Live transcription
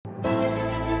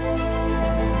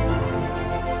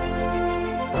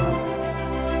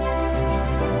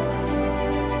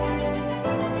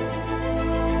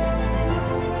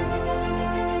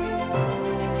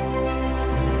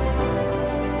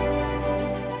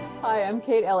Hi, I'm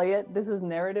Kate Elliott. This is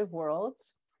Narrative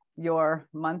Worlds, your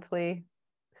monthly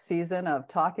season of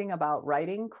talking about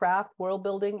writing, craft, world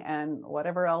building, and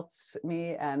whatever else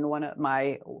me and one of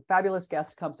my fabulous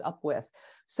guests comes up with.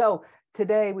 So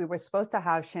today we were supposed to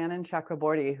have Shannon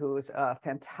Chakraborty, who's a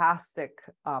fantastic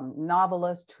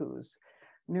novelist whose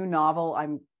new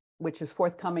novel, which is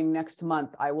forthcoming next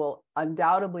month, I will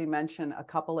undoubtedly mention a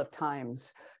couple of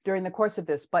times during the course of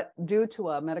this, but due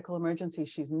to a medical emergency,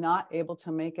 she's not able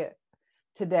to make it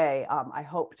today. I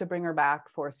hope to bring her back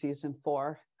for season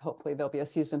 4. Hopefully there'll be a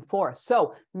season 4.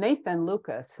 So Nathan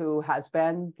Lucas, who has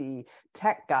been the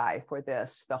tech guy for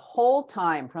this the whole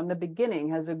time from the beginning,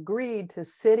 has agreed to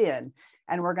sit in,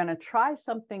 and we're gonna try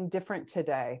something different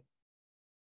today.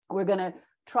 We're gonna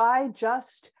try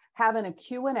just having a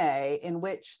Q&A in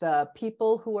which the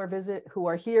people who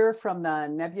are here from the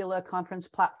Nebula Conference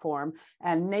platform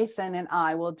and Nathan and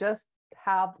I will just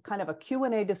have kind of a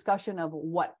Q&A discussion of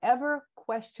whatever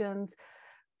questions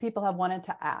people have wanted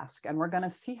to ask, and we're going to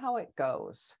see how it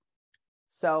goes.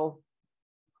 So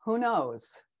who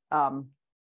knows?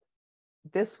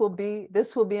 This will be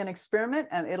an experiment,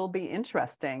 and it'll be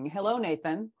interesting. Hello,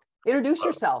 Nathan. Introduce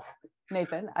yourself,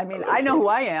 Nathan. I mean, I know who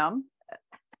I am.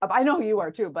 I know who you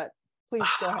are too, but please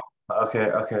go ahead.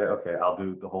 Okay. I'll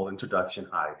do the whole introduction.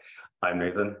 Hi, I'm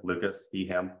Nathan Lucas, he,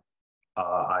 him.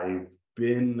 I've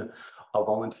been a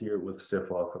volunteer with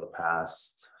SFWA for the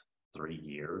past 3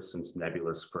 years since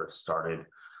Nebula's first started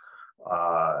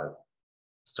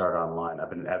online. I've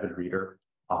been an avid reader.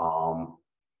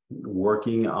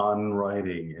 Working on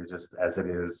writing is just, as it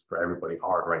is for everybody,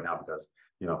 hard right now because,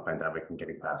 pandemic and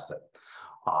getting past it.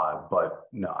 But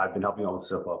no, I've been helping out with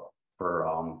SFWA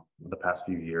for the past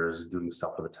few years, doing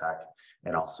stuff for the tech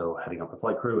and also heading up the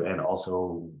flight crew, and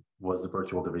also was the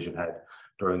virtual division head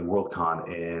during Worldcon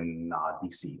in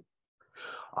DC.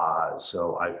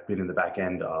 So I've been in the back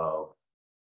end of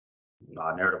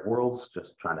Narrative Worlds,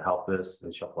 just trying to help this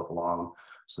and shuffle it along,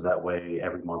 so that way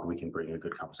every month we can bring a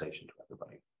good conversation to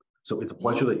everybody. So it's a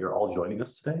pleasure that you're all joining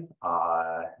us today.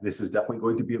 This is definitely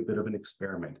going to be a bit of an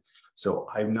experiment. So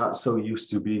I'm not so used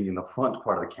to being in the front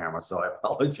part of the camera, so I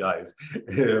apologize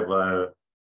if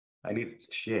I needed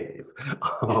to shave.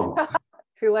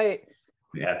 Too late.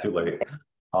 Yeah, too late.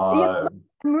 I'm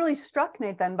really struck,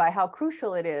 Nathan, by how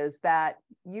crucial it is that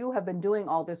you have been doing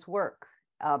all this work.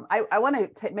 I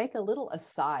want to make a little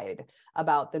aside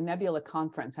about the Nebula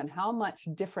Conference and how much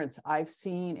difference I've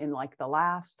seen in like the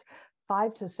last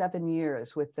 5 to 7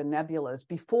 years with the nebulas.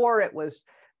 Before it was,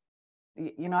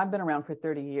 I've been around for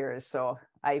 30 years, so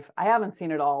I haven't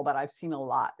seen it all, but I've seen a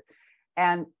lot.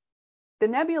 And the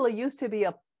Nebula used to be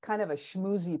a kind of a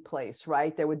schmoozy place,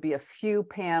 right? There would be a few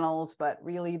panels, but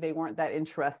really they weren't that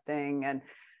interesting. And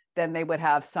then they would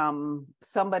have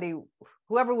somebody,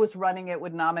 whoever was running it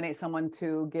would nominate someone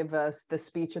to give us the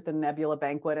speech at the Nebula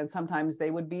banquet. And sometimes they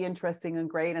would be interesting and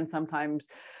great. And sometimes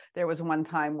there was one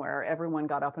time where everyone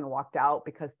got up and walked out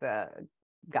because the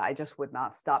guy just would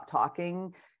not stop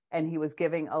talking. And he was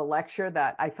giving a lecture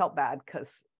that I felt bad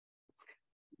because,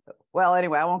 well,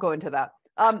 anyway, I won't go into that.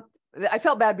 I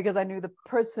felt bad because I knew the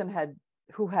person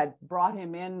who had brought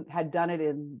him in had done it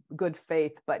in good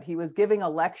faith, but he was giving a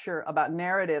lecture about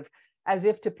narrative as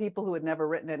if to people who had never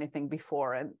written anything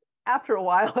before. And after a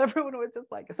while, everyone was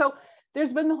just like, so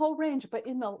there's been the whole range. But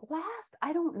in the last,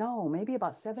 I don't know, maybe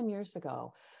about 7 years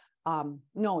ago,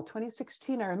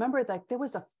 2016, I remember like there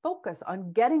was a focus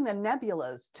on getting the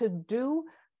nebulas to do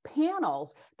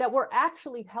panels that were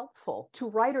actually helpful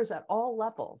to writers at all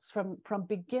levels, from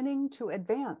beginning to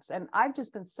advance. And I've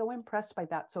just been so impressed by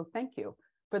that. So thank you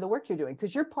for the work you're doing,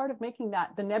 because you're part of making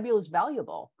that the nebulas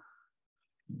valuable,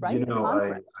 right?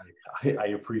 I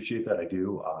appreciate that. I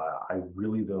do. I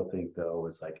really though think though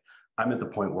is like I'm at the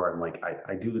point where I'm like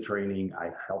I do the training,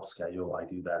 I help schedule, I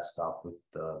do that stuff with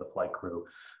the flight crew,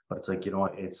 but it's like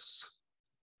it's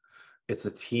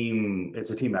a team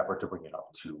effort to bring it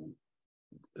up to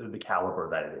the caliber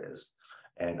that it is.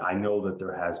 And I know that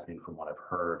there has been, from what I've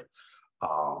heard,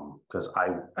 because I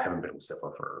haven't been with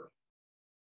SFWA for,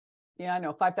 I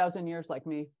know, 5,000 years like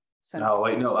me. Since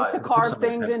to carve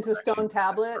things into stone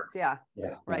tablets. Yeah,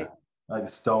 right. Like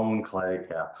stone, clay,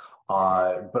 yeah.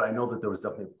 But I know that there was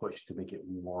definitely a push to make it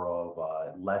more of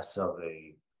less of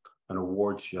an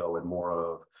award show and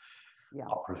more of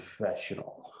a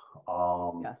professional.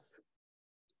 Yes.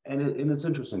 And it's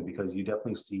interesting because you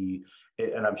definitely see,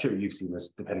 and I'm sure you've seen this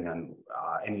depending on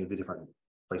any of the different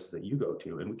places that you go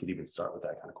to, and we could even start with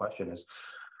that kind of question is,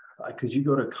 because you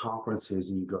go to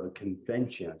conferences and you go to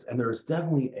conventions, and there's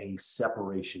definitely a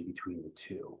separation between the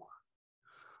two.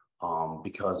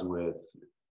 Because with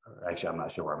Actually, I'm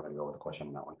not sure where I'm going to go with the question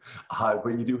on that one.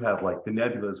 But you do have like the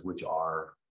nebulas, which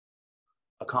are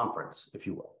a conference, if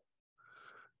you will.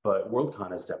 But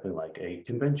Worldcon is definitely like a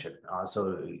convention.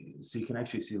 So you can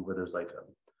actually see where there's like,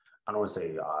 I don't want to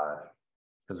say,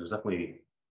 because there's definitely,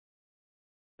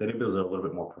 the nebulas are a little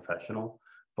bit more professional,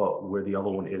 but where the other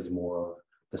one is more of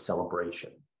the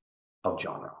celebration of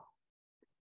genre.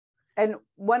 And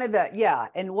one of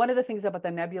the things about the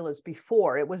nebulas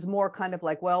before, it was more kind of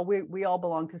like, well, we all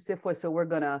belong to SFWA, so we're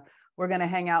gonna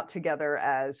hang out together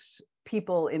as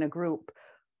people in a group.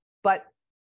 But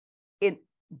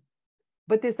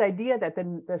this idea that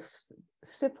the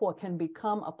SFWA can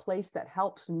become a place that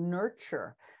helps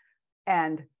nurture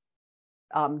and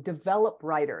develop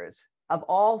writers of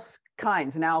all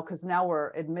kinds now, because now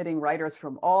we're admitting writers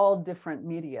from all different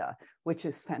media, which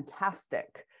is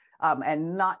fantastic.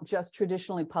 And not just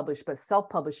traditionally published, but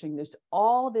self-publishing. There's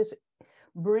all this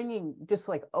bringing, just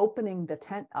like opening the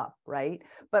tent up, right?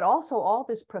 But also all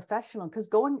this professional, because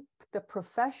the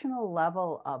professional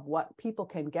level of what people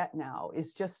can get now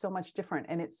is just so much different,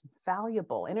 and it's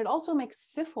valuable. And it also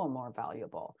makes SFWA more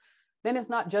valuable. Then it's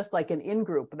not just like an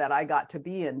in-group that I got to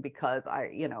be in because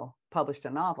I, published a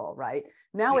novel, right?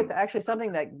 Now it's actually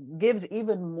something that gives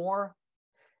even more,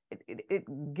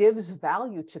 it gives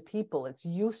value to people. It's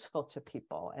useful to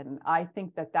people. And I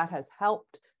think that has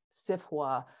helped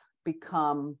SFWA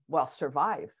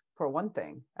survive, for one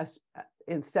thing,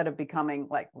 instead of becoming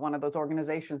like one of those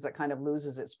organizations that kind of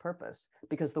loses its purpose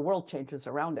because the world changes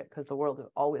around it, because the world is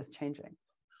always changing.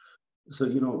 So,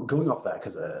 going off that,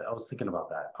 because I was thinking about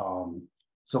that.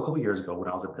 So a couple of years ago when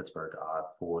I was in Pittsburgh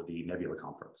for the Nebula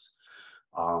Conference,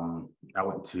 I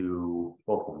went to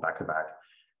both of them back to back.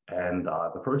 And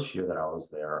the first year that I was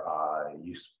there,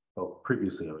 you spoke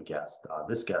previously of a guest.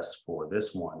 This guest for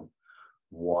this one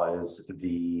was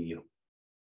the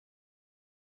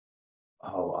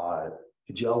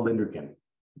Jell Lindergan,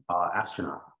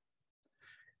 astronaut.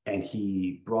 And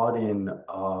he brought in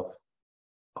a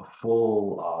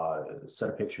full set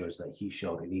of pictures that he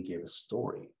showed, and he gave a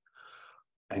story.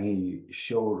 And he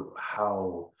showed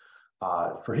how,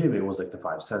 for him, it was like the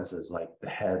five senses, like the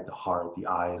head, the heart, the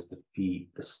eyes, the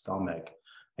feet, the stomach.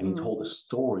 And he told a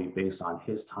story based on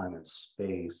his time and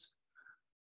space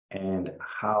and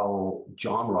how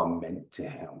genre meant to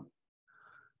him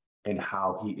and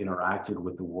how he interacted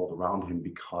with the world around him,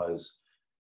 because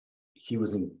he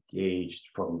was engaged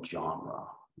from genre.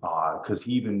 Because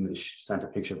he even sent a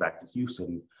picture back to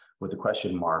Houston with a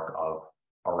question mark of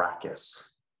Arrakis.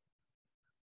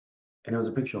 And it was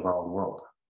a picture of our own world,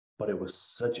 but it was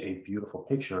such a beautiful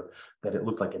picture that it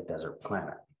looked like a desert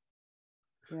planet.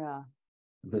 Yeah.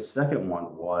 The second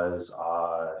one was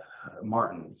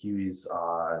Martin. He's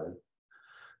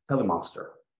Telemonster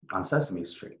on Sesame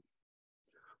Street.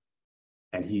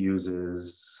 And he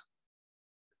uses,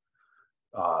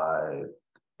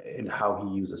 and how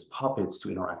he uses puppets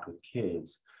to interact with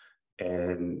kids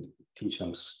and teach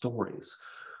them stories.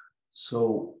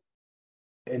 So,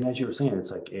 and as you were saying,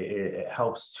 it's like it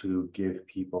helps to give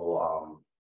people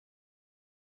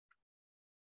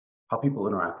how people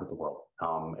interact with the world,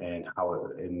 and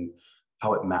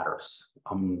how it matters.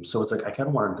 So it's like I kind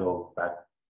of want to go back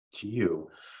to you,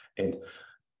 and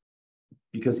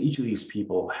because each of these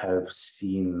people have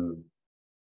seen,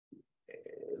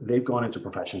 they've gone into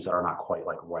professions that are not quite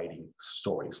like writing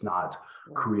stories, not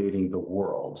creating the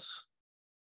worlds.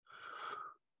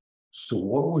 So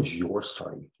what was your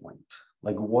starting point?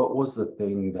 Like, what was the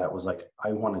thing that was like,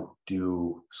 I want to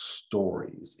do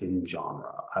stories in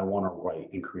genre. I want to write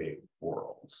and create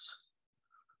worlds.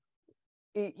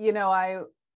 I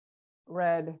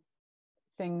read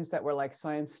things that were like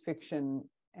science fiction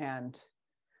and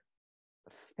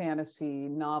fantasy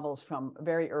novels from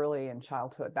very early in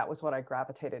childhood. That was what I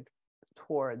gravitated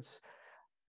towards.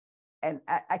 And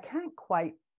I can't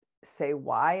quite say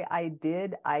why I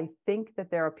did. I think that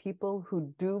there are people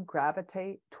who do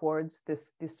gravitate towards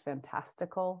this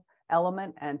fantastical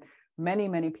element, and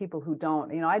many people who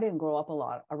don't. I didn't grow up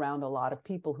around a lot of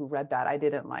people who read that.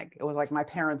 It was like my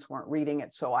parents weren't reading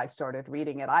it, so I started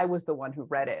reading it. I was the one who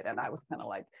read it, and I was kind of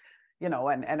like,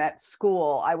 and at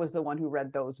school I was the one who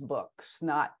read those books.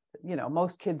 Not,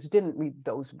 most kids didn't read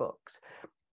those books,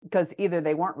 because either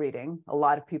they weren't reading. A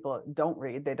lot of people don't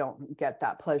read. They don't get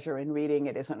that pleasure in reading.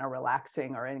 It isn't a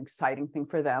relaxing or an exciting thing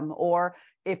for them. Or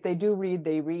if they do read,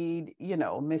 they read,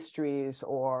 mysteries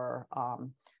or,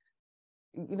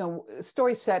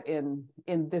 stories set in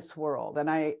this world. And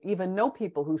I even know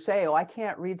people who say, oh, I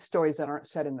can't read stories that aren't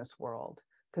set in this world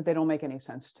because they don't make any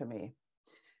sense to me.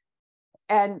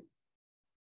 And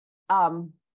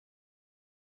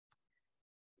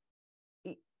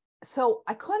so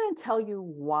I couldn't tell you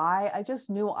why. I just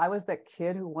knew I was that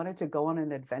kid who wanted to go on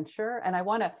an adventure. And I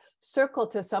want to circle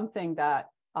to something that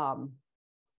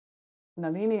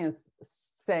Nalini is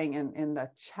saying in the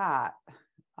chat,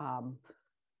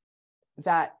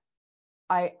 that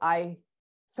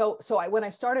when I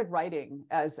started writing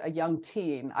as a young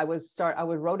teen, I would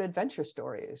write adventure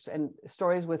stories and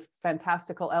stories with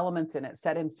fantastical elements in it,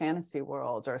 set in fantasy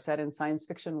worlds or set in science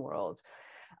fiction worlds.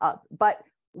 But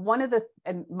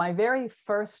my very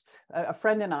first, a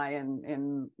friend and I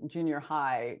in junior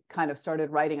high kind of started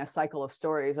writing a cycle of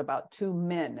stories about two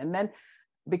men. And then,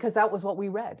 because that was what we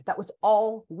read, that was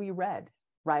all we read,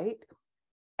 right?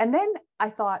 And then I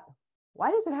thought,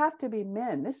 why does it have to be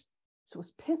men? This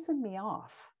was pissing me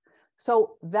off.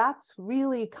 So that's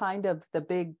really kind of the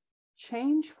big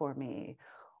change for me,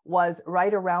 was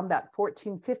right around that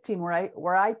 14, 15,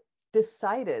 where I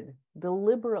decided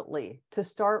deliberately to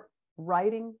start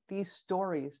writing these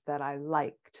stories that I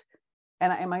liked.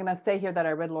 And am I going to say here that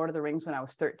I read Lord of the Rings when I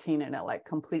was 13, and it like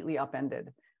completely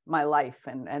upended my life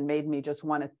and made me just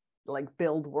want to like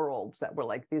build worlds that were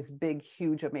like these big,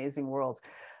 huge, amazing worlds.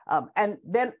 And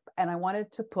I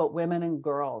wanted to put women and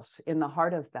girls in the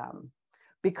heart of them,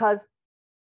 because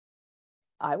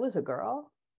I was a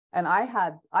girl and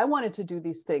I wanted to do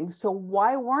these things. So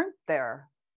why weren't there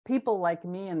people like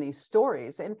me in these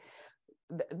stories? And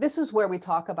this is where we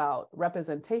talk about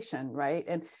representation, right?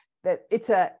 And that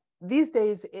these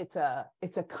days it's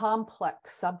a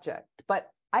complex subject, but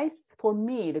for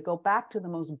me, to go back to the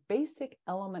most basic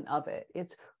element of it,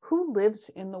 it's who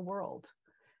lives in the world.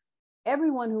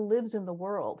 Everyone who lives in the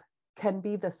world can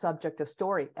be the subject of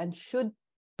story and should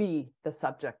be the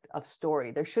subject of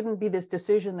story. There shouldn't be this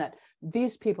decision that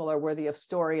these people are worthy of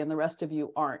story and the rest of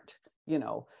you aren't.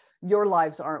 Your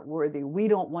lives aren't worthy. We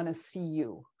don't want to see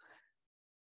you.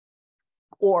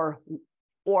 Or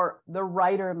the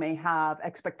writer may have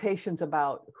expectations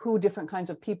about who different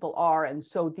kinds of people are. And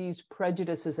so these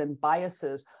prejudices and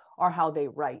biases are how they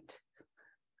write.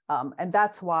 And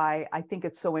that's why I think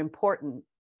it's so important.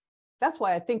 That's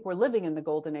why I think we're living in the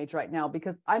golden age right now,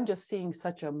 because I'm just seeing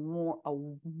such a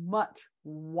much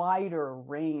wider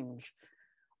range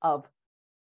of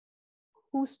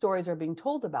whose stories are being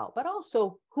told about, but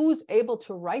also who's able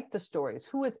to write the stories,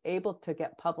 who is able to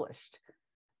get published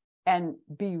and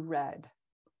be read.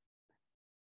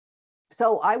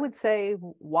 So I would say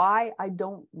why, I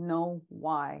don't know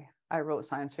why I wrote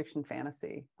science fiction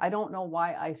fantasy. I don't know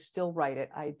why I still write it.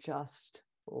 I just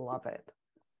love it.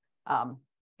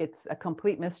 It's a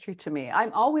complete mystery to me.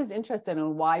 I'm always interested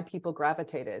in why people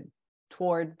gravitated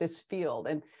toward this field.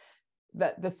 And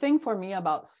the thing for me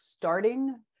about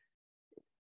starting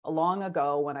long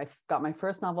ago, when I got my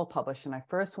first novel published and I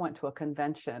first went to a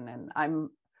convention, and I'm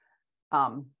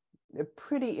a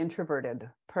pretty introverted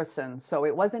person, so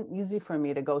it wasn't easy for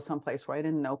me to go someplace where I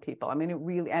didn't know people. I mean,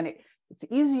 it's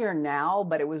easier now,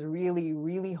 but it was really,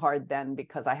 really hard then,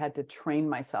 because I had to train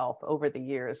myself over the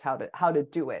years how to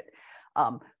do it.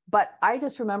 But I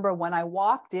just remember when I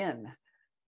walked in,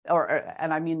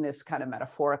 and I mean this kind of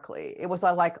metaphorically, it was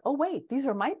like, oh wait, these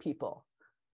are my people.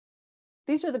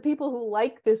 These are the people who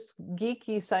like this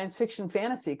geeky science fiction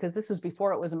fantasy, because this is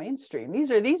before it was mainstream.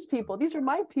 These are these people. These are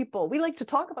my people. We like to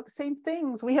talk about the same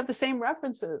things. We have the same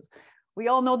references. We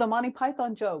all know the Monty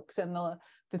Python jokes and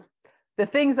the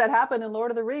things that happen in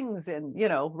Lord of the Rings, and,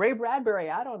 Ray Bradbury,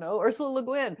 I don't know, Ursula Le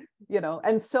Guin,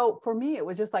 And so for me, it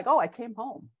was just like, oh, I came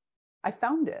home. I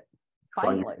found it.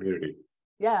 Finally. Found your community.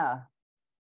 Yeah.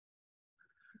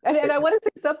 And I want to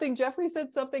say something. Jeffrey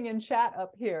said something in chat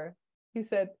up here. He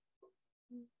said,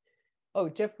 oh,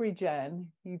 Jeffrey Jen,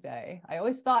 they. I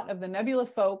always thought of the Nebula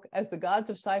folk as the gods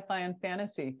of sci-fi and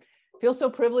fantasy. Feel so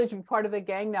privileged to be part of the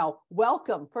gang now.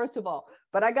 Welcome, first of all.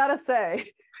 But I gotta say,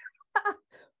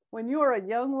 when you are a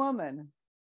young woman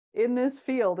in this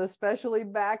field, especially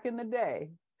back in the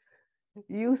day,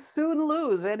 you soon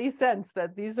lose any sense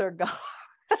that these are gods.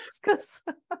 Because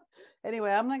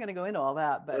anyway, I'm not going to go into all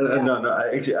that. But yeah. No.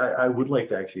 I would like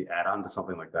to actually add on to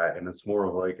something like that, and it's more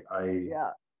of like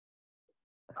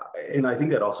and I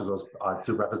think that also goes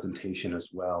to representation as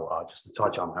well. Just to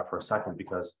touch on that for a second,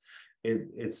 because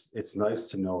it's nice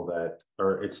to know that,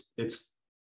 or it's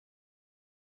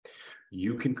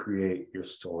you can create your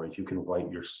stories, you can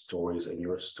write your stories, and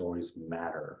your stories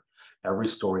matter. Every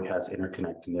story has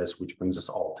interconnectedness, which brings us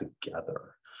all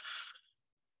together.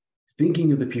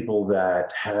 Thinking of the people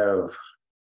that have,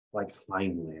 like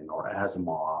Heinlein or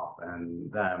Asimov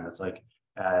and them, it's like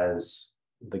as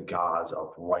the gods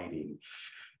of writing.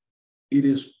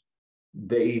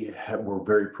 They were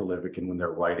very prolific in when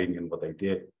they're writing and what they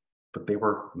did, but they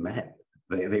were men.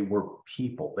 They were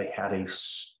people. They had a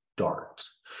start.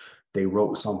 they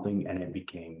wrote something and it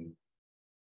became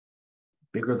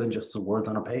bigger than just the words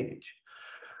on a page.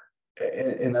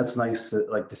 And that's nice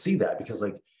to see that, because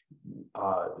a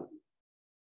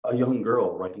young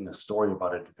girl writing a story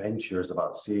about adventures,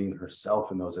 about seeing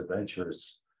herself in those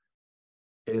adventures,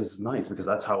 is nice, because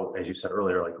that's how, as you said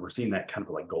earlier, like we're seeing that kind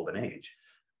of like golden age.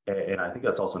 And I think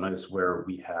that's also nice where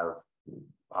we have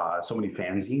so many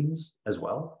fanzines as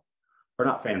well, or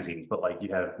not fanzines, but like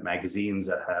you have magazines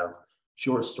that have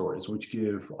short stories, which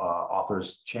give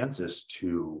authors chances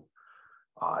to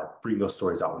bring those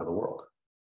stories out into the world.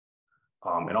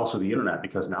 And also the internet,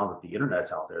 because now that the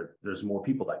internet's out there, there's more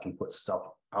people that can put stuff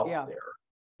out there,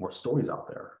 more stories out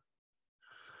there.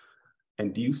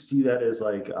 And do you see that as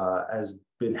like as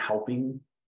been helping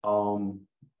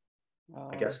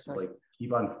I guess like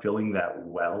keep on filling that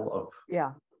well of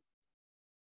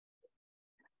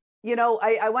you know,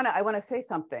 I want to say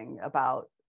something about,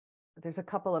 there's a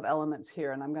couple of elements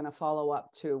here, and I'm going to follow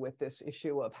up too with this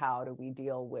issue of how do we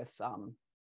deal with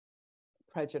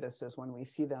prejudices when we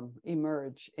see them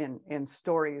emerge in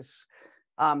stories.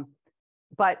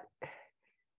 But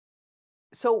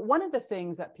so one of the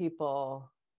things that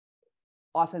people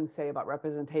often say about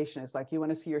representation is like, you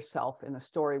want to see yourself in the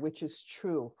story, which is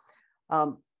true.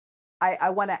 I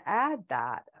want to add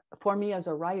that for me as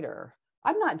a writer,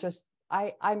 I'm not just,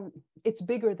 it's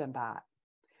bigger than that.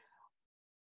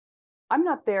 I'm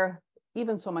not there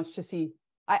even so much to see,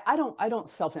 I don't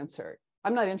self-insert.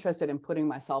 I'm not interested in putting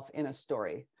myself in a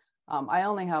story. I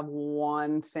only have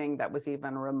one thing that was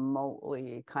even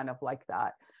remotely kind of like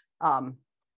that.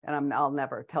 And I'll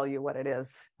never tell you what it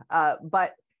is.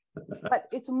 But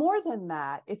it's more than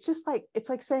that. It's just like, it's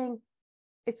like saying,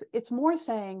 it's more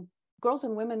saying girls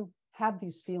and women have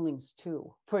these feelings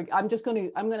too. I'm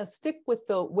going to stick with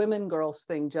the women girls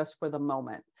thing just for the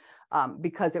moment,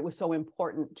 because it was so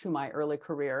important to my early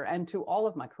career and to all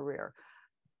of my career.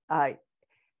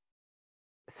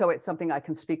 So it's something I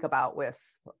can speak about with,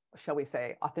 shall we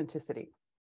say, authenticity.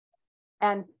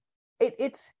 And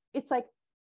it's like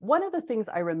one of the things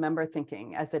I remember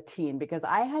thinking as a teen, because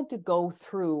I had to go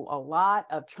through a lot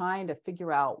of trying to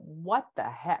figure out what the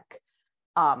heck,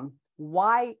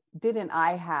 why didn't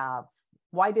I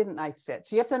fit?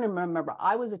 So you have to remember,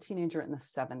 I was a teenager in the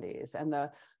 70s, and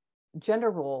the gender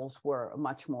roles were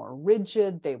much more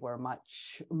rigid. They were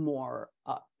much more,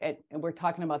 and we're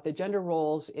talking about the gender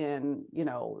roles in, you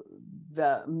know,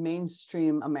 the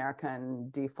mainstream American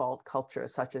default culture,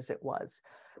 such as it was.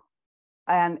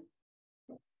 And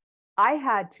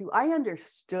I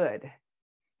understood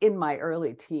in my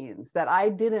early teens that I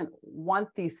didn't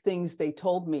want these things they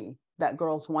told me that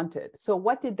girls wanted. So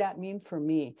what did that mean for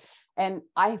me? And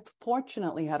I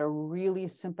fortunately had a really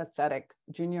sympathetic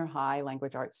junior high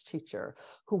language arts teacher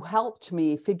who helped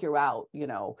me figure out, you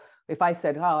know, if I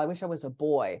said, oh, I wish I was a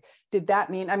boy, did that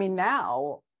mean, I mean,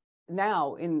 now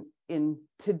in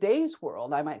today's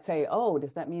world, I might say, oh,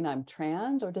 does that mean I'm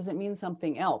trans, or does it mean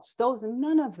something else?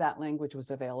 None of that language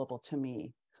was available to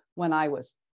me when I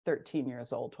was 13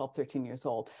 years old, 12, 13 years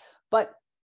old. But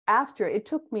after, it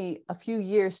took me a few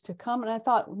years to come, and I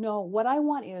thought, no, what I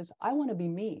want is, I want to be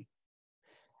me.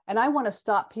 And I want to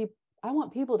stop people. I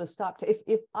want people to stop.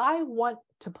 If I want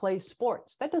to play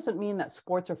sports, that doesn't mean that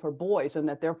sports are for boys and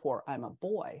that therefore I'm a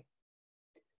boy.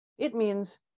 It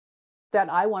means that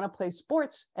I want to play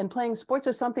sports, and playing sports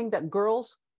is something that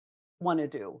girls want to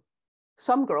do.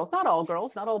 Some girls, not all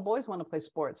boys want to play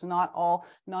sports. Not all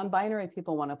non-binary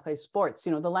people want to play sports.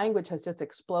 You know, the language has just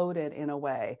exploded in a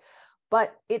way.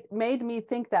 But it made me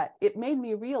think that, it made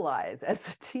me realize as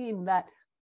a teen that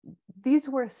these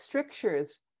were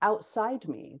strictures outside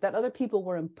me that other people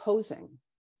were imposing.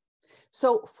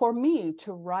 So for me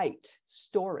to write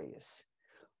stories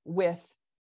with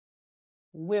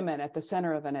women at the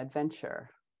center of an adventure,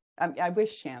 I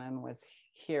wish Shannon was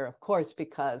here, of course,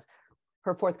 because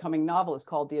her forthcoming novel is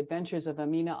called The Adventures of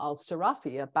Amina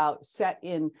al-Sirafi,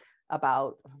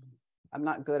 I'm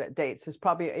not good at dates, it's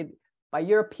probably by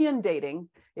European dating,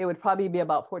 it would probably be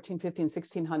about 1415,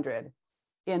 1600.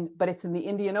 But it's in the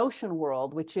Indian Ocean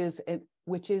world, which was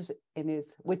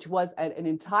an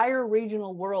entire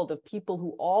regional world of people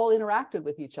who all interacted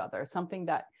with each other, something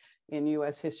that in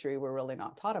US history we're really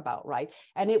not taught about, right?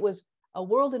 And it was a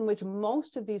world in which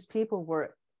most of these people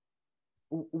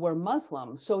were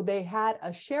Muslim, so they had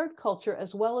a shared culture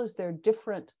as well as their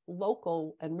different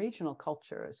local and regional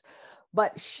cultures.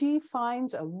 But she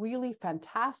finds a really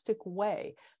fantastic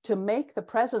way to make the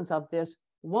presence of this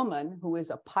woman who is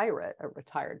a pirate, a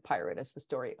retired pirate as the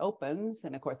story opens,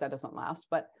 and of course that doesn't last,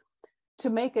 but to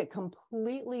make it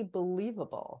completely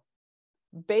believable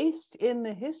based in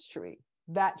the history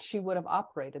that she would have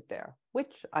operated there.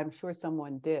 which I'm sure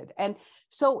someone did. And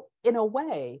so in a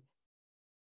way,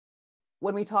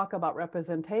 when we talk about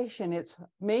representation, it's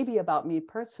maybe about me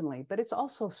personally, but it's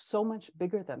also so much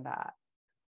bigger than that.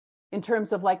 In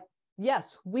terms of like,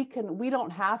 yes, we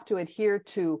don't have to adhere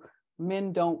to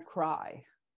men don't cry,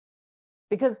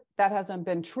 because that hasn't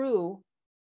been true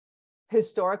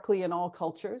historically in all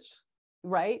cultures,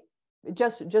 right?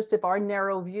 Just if our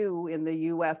narrow view in the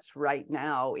US right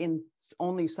now, in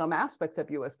only some aspects of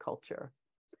US culture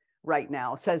right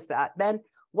now says that, then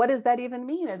what does that even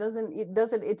mean?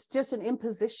 It's just an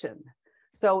imposition.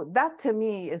 So that to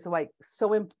me is like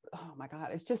oh my God,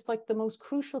 it's just like the most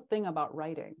crucial thing about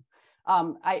writing.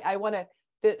 I want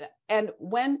to, and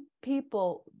when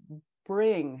people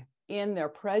bring in their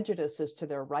prejudices to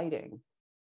their writing,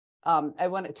 I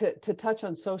wanted to touch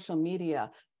on social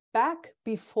media. Back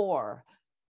before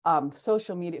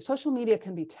social media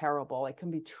can be terrible. It can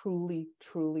be truly,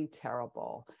 truly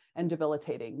terrible and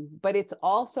debilitating, but it's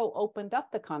also opened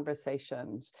up the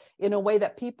conversations in a way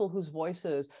that people whose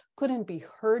voices couldn't be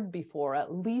heard before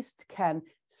at least can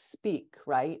speak,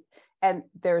 right? And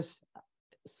there's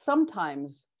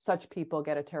sometimes such people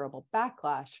get a terrible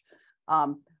backlash.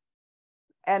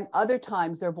 And other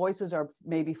times their voices are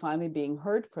maybe finally being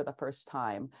heard for the first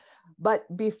time. But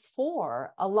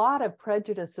before, a lot of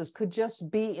prejudices could just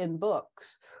be in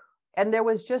books, and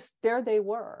there they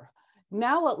were.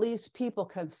 Now at least people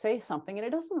can say something, and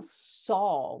it doesn't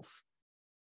solve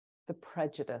the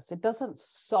prejudice. It doesn't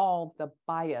solve the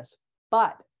bias,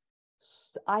 but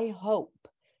I hope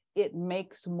it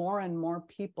makes more and more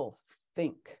people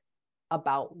think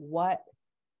about what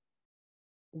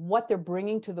they're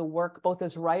bringing to the work, both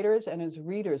as writers and as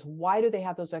readers. Why do they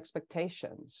have those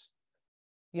expectations?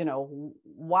 You know,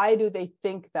 why do they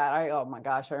think that? Oh my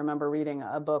gosh, I remember reading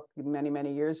a book many,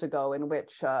 many years ago in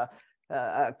which a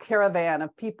caravan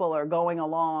of people are going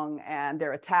along and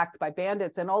they're attacked by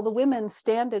bandits, and all the women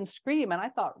stand and scream. And I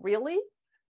thought, really?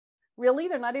 Really?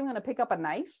 They're not even going to pick up a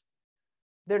knife?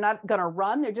 They're not going to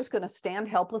run? They're just going to stand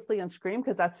helplessly and scream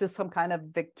because that's just some kind of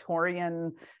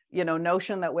Victorian,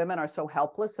 notion that women are so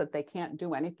helpless that they can't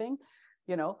do anything.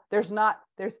 There's not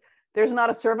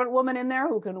a servant woman in there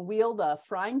who can wield a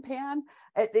frying pan.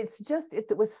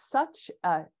 It was such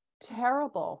a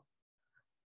terrible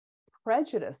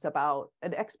prejudice about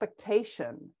an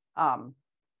expectation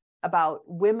about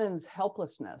women's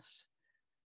helplessness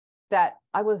that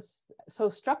I was so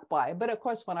struck by. But of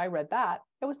course, when I read that,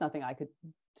 there was nothing I could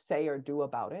say or do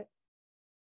about it.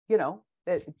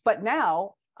 But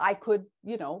now I could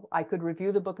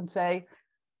review the book and say,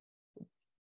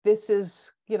 this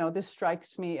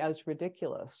strikes me as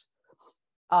ridiculous.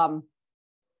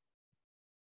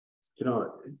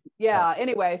 Yeah,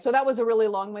 anyway, so that was a really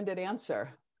long-winded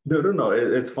answer. No,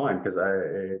 it's fine, because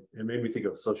it made me think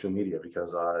of social media,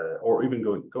 because or even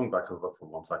going back to the book for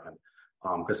 1 second,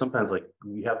 because sometimes like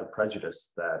we have the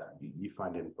prejudice that you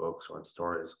find in books or in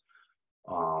stories,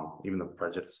 even the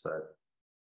prejudice that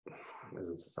is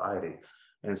in society,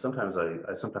 and sometimes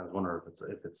I sometimes wonder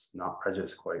if it's not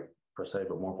prejudice quite per se,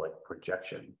 but more of like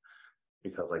projection,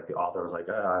 because like the author was like,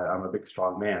 I'm a big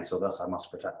strong man, so thus I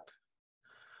must protect.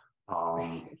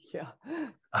 Yeah.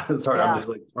 Sorry, yeah. I'm just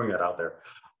like throwing that out there.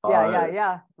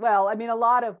 Yeah. Well, I mean, a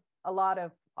lot of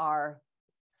our,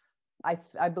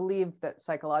 I believe that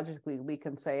psychologically we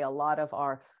can say a lot of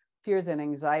our fears and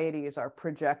anxieties are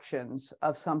projections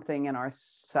of something in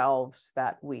ourselves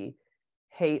that we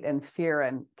hate and fear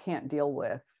and can't deal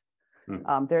with.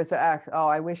 There's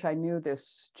I wish I knew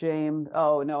this, James.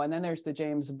 Oh no, and then there's the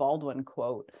James Baldwin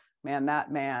quote. Man,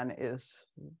 that man is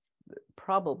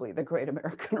probably the great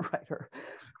American writer.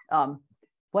 And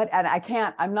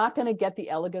I'm not going to get the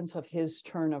elegance of his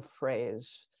turn of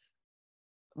phrase,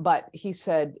 but he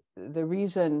said the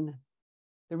reason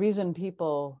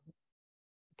people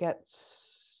get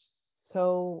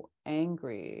so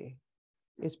angry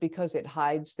is because it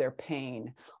hides their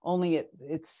pain. Only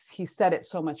he said it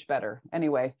so much better.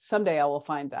 Anyway, someday I will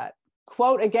find that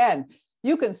quote again.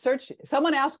 You can search,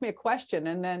 someone asked me a question,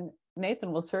 and then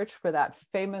Nathan will search for that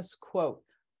famous quote.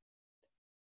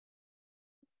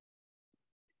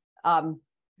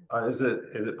 Is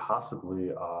it possibly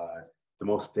the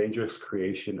most dangerous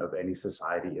creation of any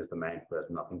society is the man who has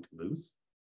nothing to lose?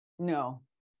 No.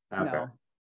 Okay. No.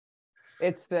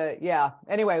 It's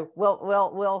anyway,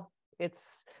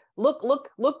 it's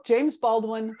look, James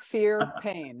Baldwin, fear,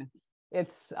 pain.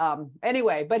 It's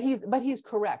anyway, but he's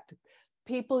correct.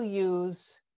 People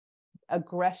use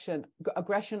aggression.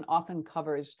 Aggression often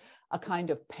covers a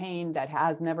kind of pain that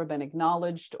has never been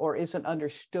acknowledged or isn't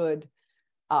understood.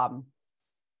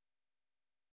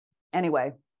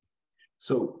 Anyway.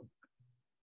 So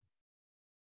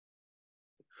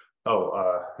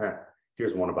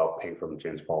Here's one about pain from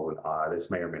James Baldwin. This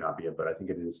may or may not be it, but I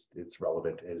think it's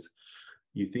relevant. Is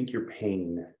you think your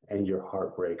pain and your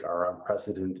heartbreak are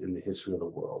unprecedented in the history of the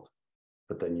world,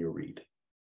 but then you read.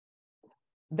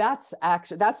 That's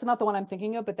not the one I'm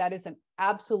thinking of, but that is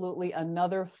absolutely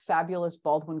another fabulous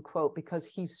Baldwin quote, because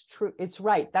he's true. It's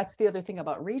right. That's the other thing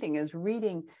about reading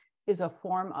is a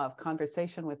form of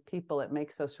conversation with people. It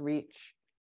makes us reach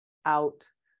out.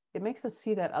 It makes us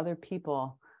see that other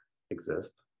people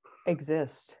exist.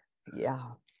 Yeah.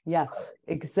 Yes,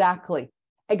 exactly.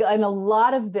 And a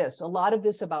lot of this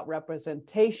about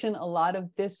representation, a lot of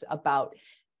this about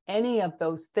any of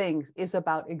those things is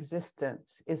about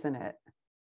existence, isn't it?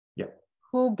 Yeah.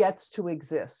 Who gets to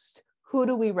exist? Who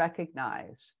do we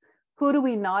recognize? Who do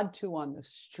we nod to on the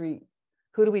street?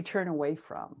 Who do we turn away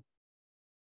from?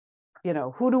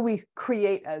 Who do we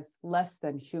create as less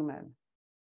than human?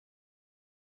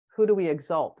 Who do we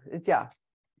exalt? Yeah.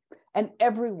 And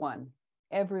everyone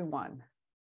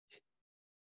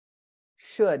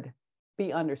should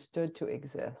be understood to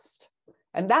exist.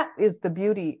 And that is the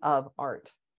beauty of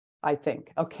art, I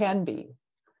think, or can be.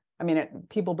 I mean,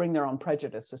 people bring their own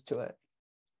prejudices to it.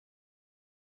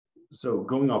 So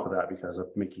going off of that, because of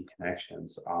making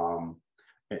connections,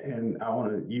 and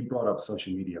you brought up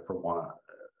social media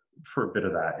for a bit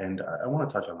of that, and I want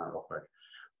to touch on that real quick,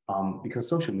 because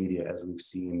social media, as we've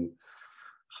seen,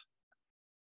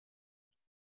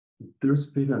 there's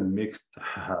been a mixed.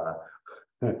 I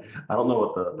don't know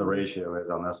what the ratio is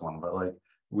on this one, but like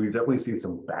we've definitely seen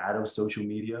some bad of social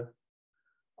media,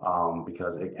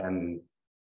 because it can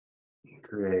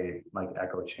create like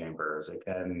echo chambers. It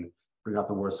can bring out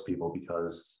the worst people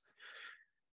because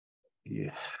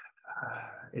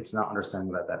it's not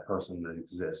understanding that person that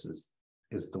exists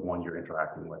is the one you're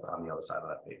interacting with on the other side of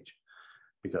that page,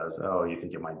 because you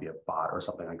think it might be a bot or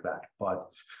something like that.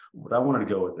 But what I wanted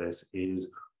to go with this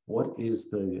is, what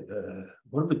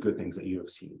are the good things that you have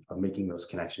seen of making those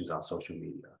connections on social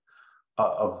media,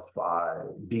 of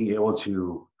being able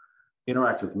to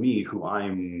interact with me, who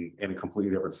I'm in a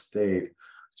completely different state,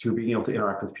 to being able to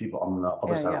interact with people on the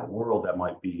other side of the world that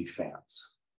might be fans?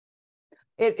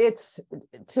 It's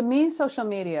to me, social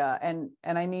media, and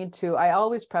I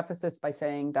always preface this by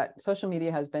saying that social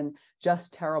media has been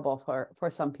just terrible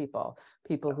for some people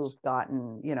who've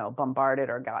gotten, bombarded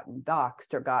or gotten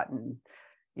doxxed or gotten,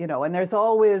 and there's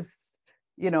always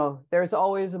a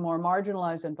more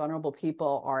marginalized and vulnerable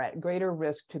people are at greater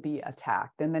risk to be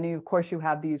attacked. And then of course you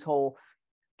have these whole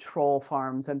troll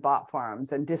farms and bot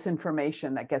farms and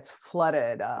disinformation that gets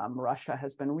flooded. Russia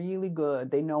has been really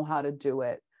good. They know how to do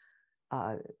it.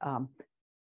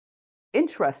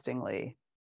 Interestingly,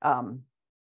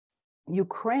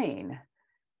 Ukraine,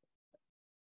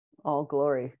 all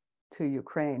glory to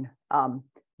Ukraine,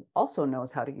 also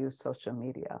knows how to use social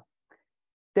media.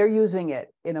 They're using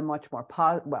it in a much more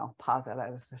positive.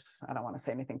 I don't want to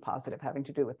say anything positive having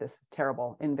to do with this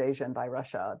terrible invasion by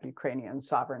Russia of Ukrainian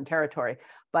sovereign territory,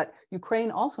 but Ukraine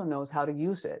also knows how to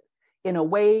use it in a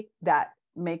way that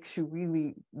makes you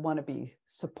really want to be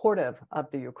supportive of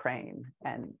the Ukraine.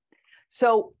 And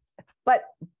so, but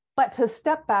to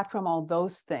step back from all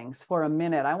those things for a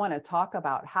minute, I want to talk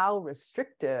about how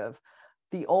restrictive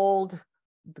the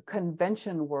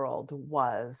convention world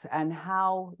was, and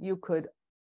how you could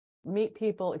meet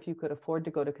people if you could afford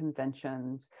to go to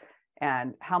conventions,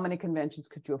 and how many conventions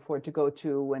could you afford to go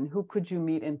to, and who could you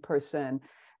meet in person.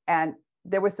 And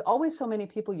there was always so many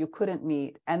people you couldn't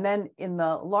meet. And then in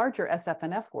the larger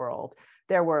SFNF world,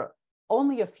 there were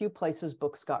only a few places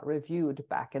books got reviewed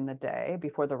back in the day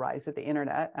before the rise of the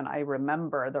internet. And I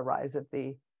remember the rise of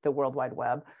the World Wide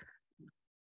Web.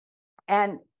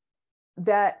 And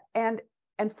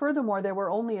furthermore, there were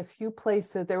only a few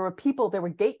places, there were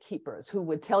gatekeepers who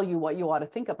would tell you what you ought to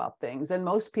think about things. And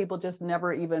most people just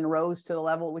never even rose to the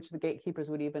level at which the gatekeepers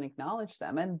would even acknowledge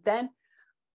them. And then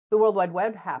the World Wide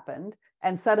Web happened,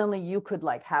 and suddenly you could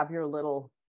like have your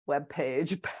little web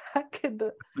page back in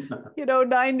the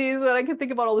 90s. And I can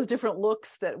think about all those different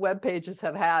looks that web pages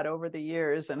have had over the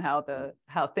years, and how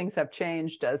things have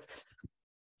changed as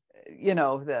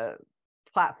the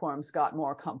platforms got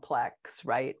more complex,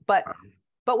 right? But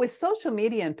with social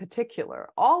media in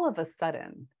particular, all of a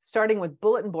sudden, starting with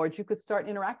bulletin boards, you could start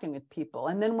interacting with people.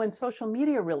 And then when social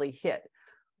media really hit,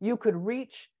 you could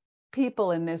reach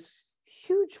people in this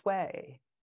huge way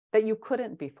that you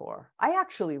couldn't before. I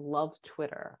actually love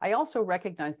Twitter. I also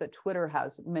recognize that Twitter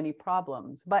has many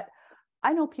problems, but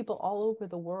I know people all over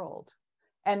the world.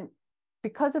 And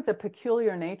because of the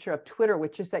peculiar nature of Twitter,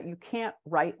 which is that you can't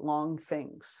write long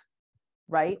things,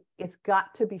 right? It's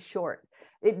got to be short.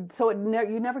 You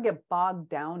never get bogged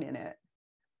down in it.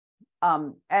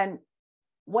 And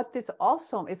what this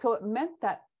also, so it meant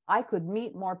that I could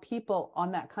meet more people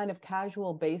on that kind of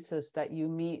casual basis that you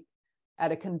meet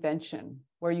at a convention,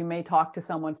 where you may talk to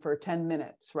someone for 10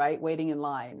 minutes, right? Waiting in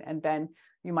line. And then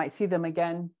you might see them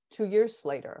again 2 years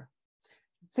later.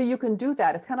 So you can do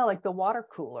that. It's kind of like the water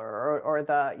cooler or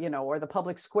the, or the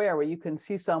public square where you can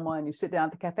see someone, you sit down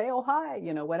at the cafe, oh, hi,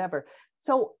 whatever.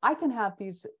 So I can have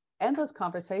these endless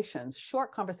conversations,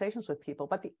 short conversations with people.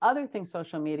 But the other thing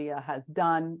social media has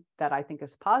done that I think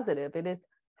is positive,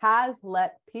 has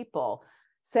let people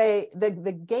say the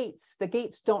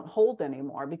gates don't hold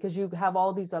anymore, because you have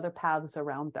all these other paths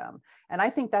around them. And I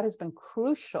think that has been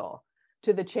crucial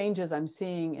to the changes I'm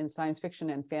seeing in science fiction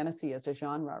and fantasy as a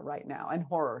genre right now, and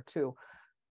horror too.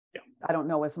 Yeah. I don't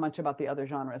know as much about the other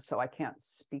genres, so I can't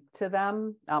speak to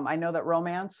them. I know that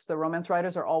the romance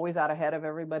writers are always out ahead of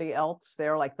everybody else.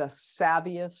 They're like the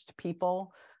savviest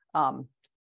people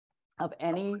of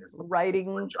any writing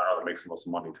genre that makes the most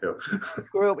money too.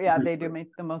 Group. Yeah, they do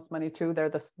make the most money too. They're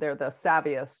the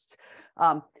savviest.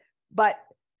 But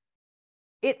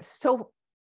it's so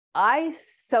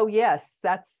yes,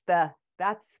 that's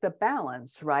the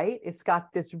balance, right? It's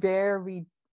got this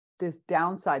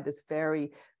downside, this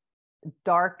very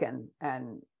dark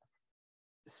and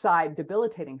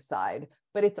debilitating side,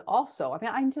 but it's also,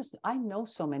 I know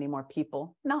so many more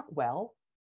people, not well,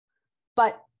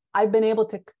 but I've been able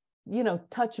to,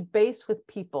 touch base with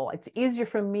people. It's easier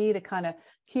for me to kind of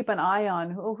keep an eye on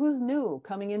who's new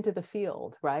coming into the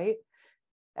field, right?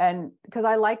 And because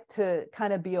I like to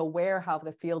kind of be aware how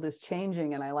the field is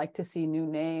changing, and I like to see new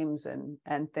names and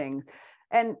things.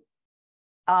 And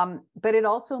but it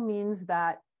also means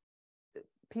that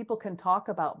people can talk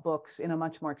about books in a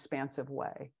much more expansive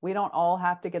way. We don't all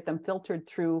have to get them filtered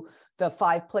through the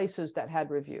 5 places that had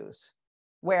reviews,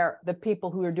 where the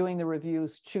people who are doing the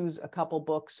reviews choose a couple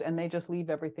books and they just leave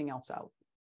everything else out.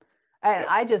 And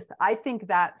I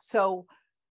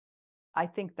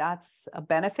think that's a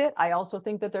benefit. I also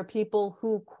think that there are people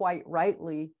who quite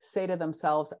rightly say to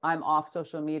themselves, I'm off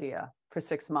social media for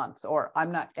 6 months, or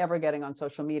I'm not ever getting on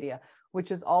social media,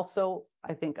 which is also,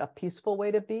 I think, a peaceful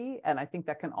way to be. And I think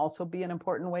that can also be an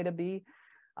important way to be.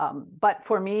 But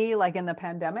for me, like in the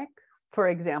pandemic, for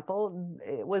example,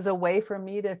 it was a way for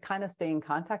me to kind of stay in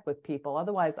contact with people.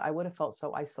 Otherwise, I would have felt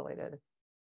so isolated.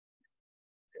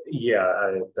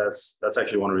 Yeah, that's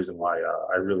actually one reason why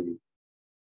I really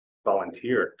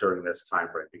volunteered during this time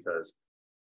frame, because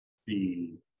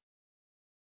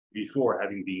before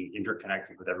having been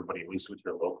interconnected with everybody, at least with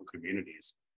your local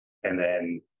communities, and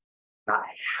then not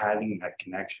having that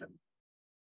connection,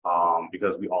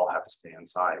 because we all have to stay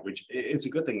inside, which it's a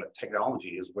good thing that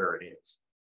technology is where it is,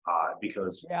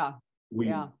 because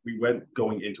we went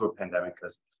going into a pandemic,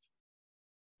 because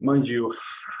mind you,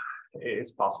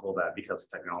 it's possible that because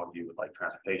technology with like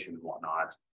transportation and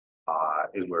whatnot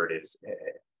is where it is,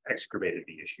 exacerbated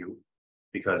the issue,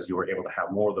 because you were able to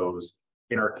have more of those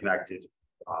interconnected,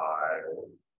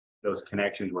 those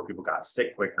connections where people got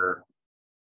sick quicker,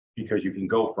 because you can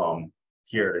go from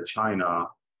here to China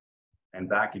and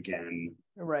back again,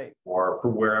 right? Or for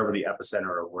wherever the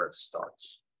epicenter of where it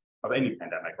starts of any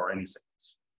pandemic or any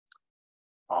sickness.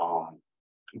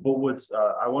 But what's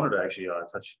I wanted to actually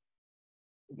touch.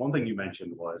 One thing you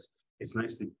mentioned was it's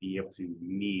nice to be able to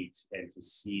meet and to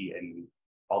see and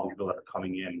all the people that are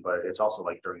coming in, but it's also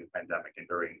like during the pandemic and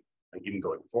during like even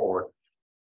going forward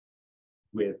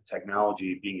with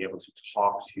technology, being able to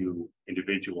talk to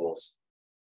individuals.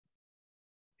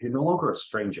 You're no longer a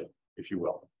stranger, if you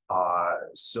will.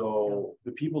 So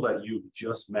the people that you've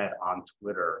just met on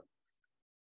Twitter,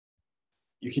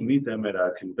 you can meet them at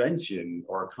a convention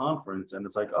or a conference, and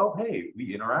it's like, oh, hey,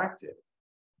 we interacted.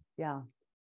 Yeah.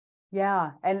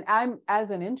 Yeah. And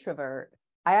as an introvert,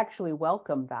 I actually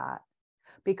welcome that,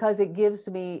 because it gives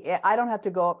me, I don't have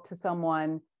to go up to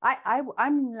someone.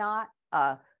 I'm not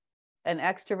an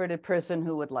extroverted person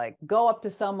who would like go up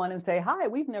to someone and say, hi,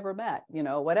 we've never met,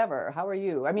 whatever, how are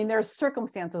you? I mean, there's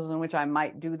circumstances in which I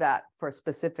might do that for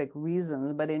specific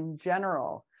reasons, but in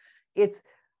general,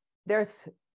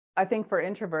 I think for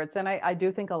introverts, and I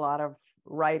do think a lot of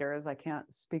writers, I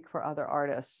can't speak for other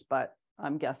artists, but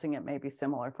I'm guessing it may be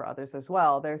similar for others as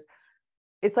well.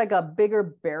 It's like a bigger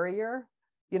barrier.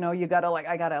 I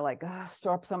gotta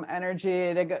store up some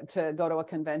energy to go to a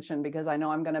convention, because I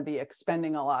know I'm going to be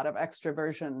expending a lot of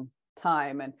extroversion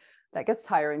time, and that gets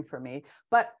tiring for me.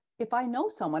 But if I know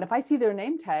someone, if I see their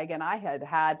name tag and I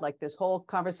had like this whole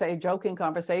joking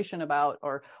conversation about,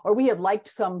 or we had liked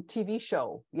some TV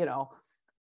show,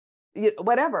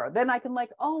 whatever, then I can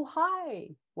like, oh,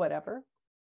 hi, whatever,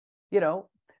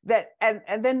 that,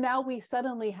 and then now we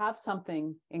suddenly have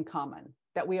something in common.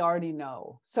 that we already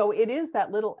know. So it is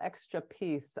that little extra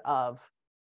piece of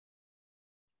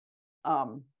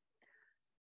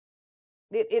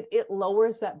it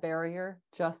lowers that barrier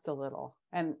just a little.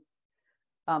 And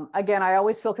again, I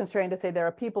always feel constrained to say there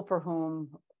are people for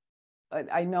whom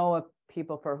I know of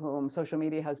people for whom social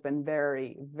media has been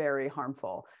very, very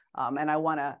harmful. And I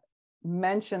want to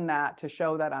mention that to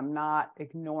show that I'm not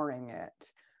ignoring it.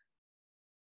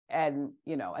 And,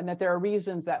 you know, and that there are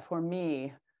reasons that for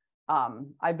me,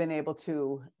 I've been able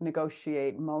to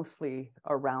negotiate mostly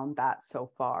around that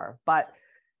so far. But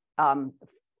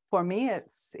for me,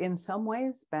 it's in some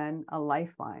ways been a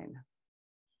lifeline.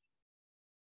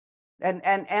 And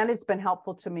it's been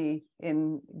helpful to me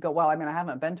well, I mean, I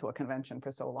haven't been to a convention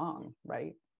for so long,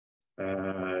 right?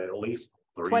 At least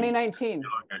 3. 2019,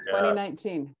 Yeah.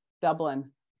 2019,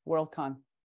 Dublin, Worldcon.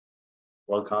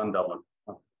 Worldcon, Dublin.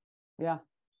 Yeah.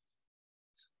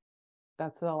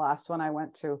 That's the last one I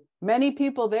went to. Many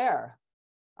people there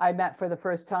I met for the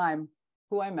first time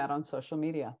who I met on social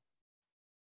media.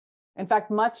 In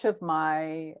fact, much of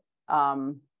my,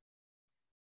 I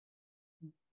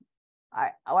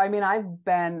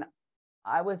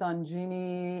was on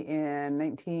Genie in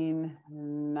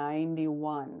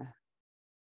 1991.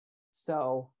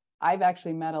 So I've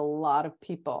actually met a lot of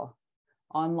people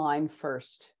online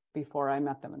first before I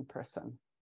met them in person.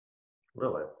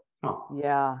 Really? Oh.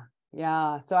 Yeah.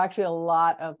 Yeah. So actually a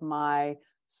lot of my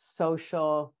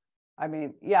social, a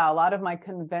lot of my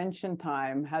convention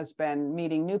time has been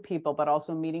meeting new people, but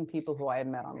also meeting people who I had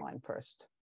met online first.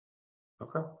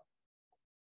 Okay.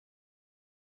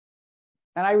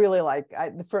 And I really like,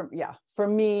 for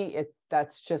me,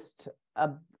 that's just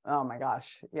oh my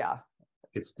gosh. Yeah.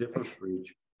 It's different for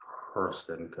each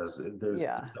person because there's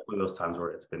definitely those times where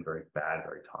it's been very bad,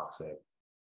 very toxic.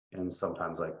 And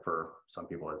sometimes like for some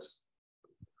people, it's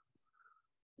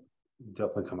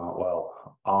definitely come out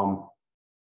well. I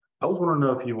was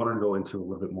wondering if you wanted to go into a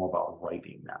little bit more about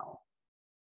writing now.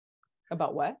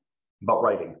 About what? About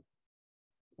writing.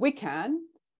 We can.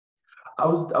 I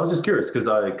was just curious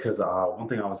because one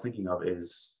thing I was thinking of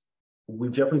is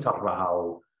we've definitely talked about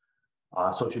how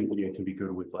social media can be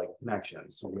good with like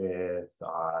connections, with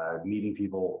meeting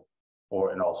people,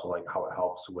 and also like how it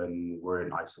helps when we're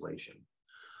in isolation.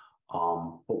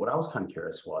 But what I was kind of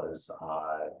curious was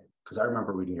because I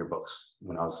remember reading your books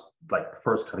when I was like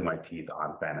first cutting my teeth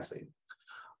on fantasy.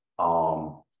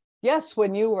 Yes,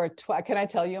 when you were can I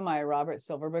tell you my Robert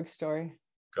Silverberg story?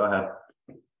 Go ahead.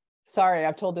 Sorry,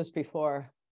 I've told this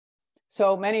before.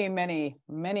 So many, many,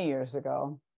 many years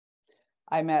ago,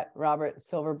 I met Robert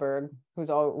Silverberg, who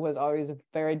was always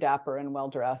very dapper and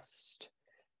well-dressed.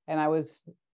 And I was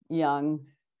young.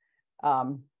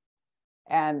 And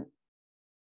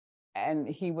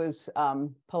he was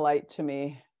polite to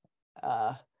me,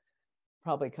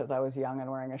 probably because I was young and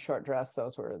wearing a short dress.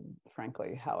 Those were,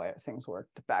 frankly, how things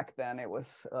worked back then. It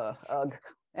was, ugh.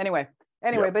 Anyway,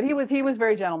 yeah. But he was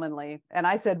very gentlemanly. And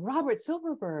I said, Robert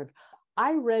Silverberg,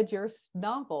 I read your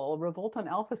novel, Revolt on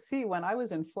Alpha C, when I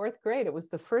was in 4th grade. It was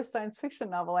the first science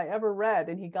fiction novel I ever read.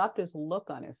 And he got this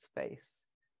look on his face.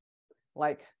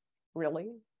 Like,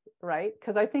 really? Right?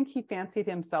 Because I think he fancied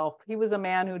himself. He was a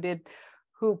man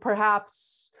who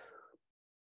perhaps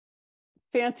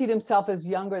fancied himself as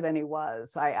younger than he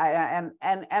was. And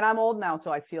I'm old now,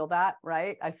 so I feel that,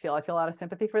 right? I feel a lot of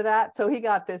sympathy for that. So he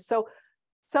got this. So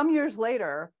a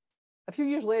few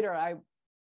years later, I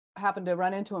happened to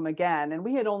run into him again, and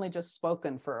we had only just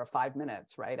spoken for 5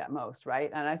 minutes, right, at most, right?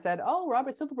 And I said, "Oh,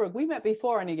 Robert Silverberg, we met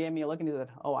before," and he gave me a look, and he said,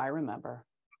 "Oh, I remember,"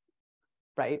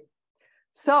 right?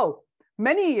 So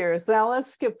many years now.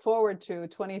 Let's skip forward to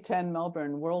 2010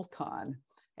 Melbourne Worldcon,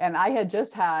 and I had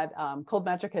just had Cold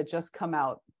Magic had just come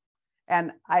out.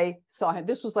 And I saw him.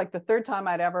 This was like the 3rd time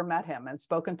I'd ever met him and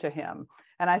spoken to him.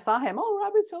 And I saw him, "Oh,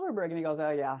 Robert Silverberg." And he goes,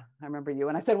 "Oh, yeah, I remember you."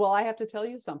 And I said, "Well, I have to tell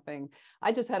you something.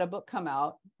 I just had a book come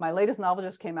out. My latest novel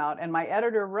just came out. And my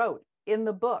editor wrote in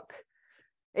the book,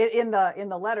 in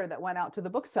the letter that went out to the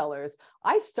booksellers,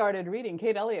 I started reading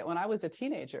Kate Elliott when I was a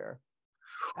teenager."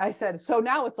 I said, "So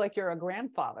now it's like you're a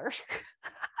grandfather."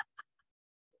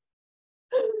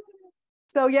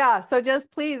 So yeah, so just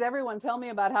please, everyone, tell me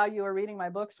about how you were reading my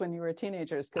books when you were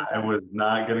teenagers. Because I was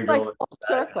not going to go like full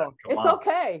circle. It's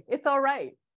okay. It's all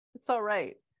right. It's all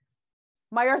right.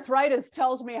 My arthritis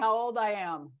tells me how old I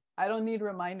am. I don't need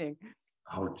reminding.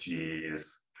 Oh,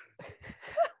 geez.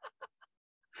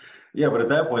 Yeah, but at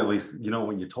that point, at least,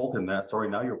 when you told him that story,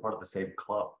 now you're part of the same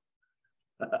club.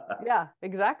 Yeah,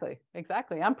 exactly.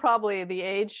 Exactly. I'm probably the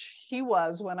age he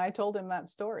was when I told him that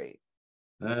story.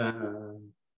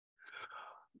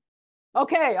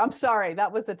 Okay, I'm sorry.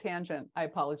 That was a tangent. I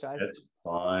apologize. It's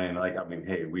fine. Like, I mean,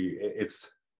 hey,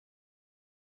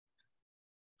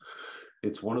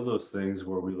 it's one of those things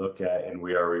where we look at and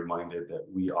we are reminded that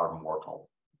we are mortal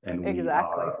and we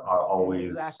Exactly. are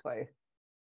always Exactly.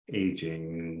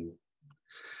 aging,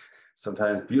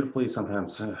 sometimes beautifully,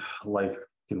 sometimes life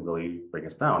can really bring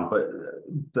us down. But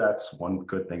that's one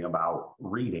good thing about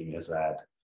reading, is that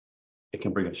it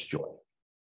can bring us joy.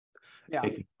 Yeah.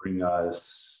 It can bring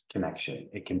us connection.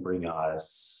 It can bring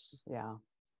us, Yeah.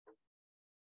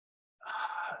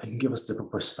 it can give us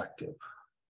different perspective.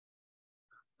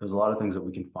 There's a lot of things that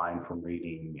we can find from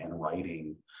reading and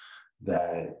writing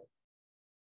that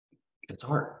it's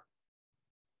art.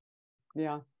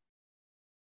 Yeah.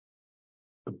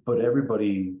 But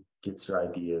everybody gets their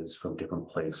ideas from different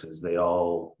places. They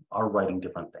all are writing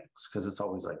different things, because it's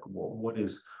always like, well,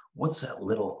 what's that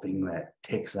little thing that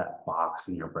ticks that box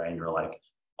in your brain? You're like,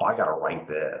 oh, I gotta write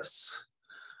this.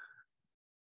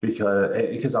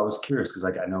 Because I was curious, because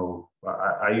like I know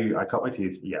I cut my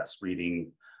teeth, yes,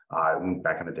 reading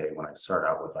back in the day when I started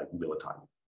out with like Wheel of Time.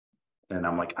 And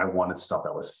I'm like, I wanted stuff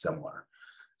that was similar.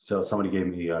 So somebody gave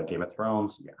me Game of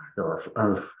Thrones, yeah,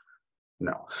 or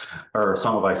no, or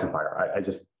Song of Ice and Fire.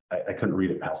 I couldn't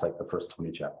read it past like the first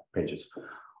 20 pages.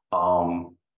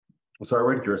 So I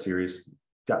read your series,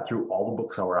 got through all the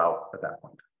books that were out at that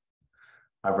point.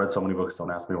 I've read so many books,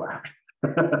 don't ask me what happened.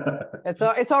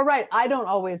 It's all right. I don't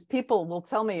always, people will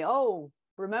tell me, oh,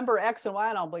 remember X and Y,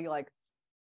 and I'll be like,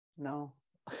 no.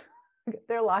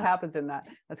 There a lot happens in that.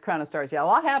 That's Crown of Stars. Yeah, a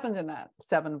lot happens in that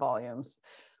 7 volumes.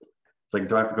 It's like,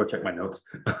 do I have to go check my notes?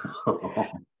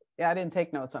 Yeah, I didn't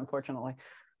take notes, unfortunately.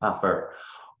 Fair.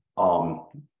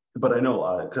 But I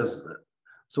know, because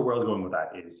so where I was going with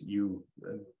that is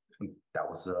that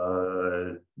was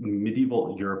a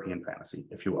medieval European fantasy,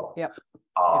 if you will. Yep.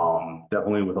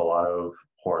 Definitely with a lot of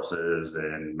horses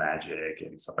and magic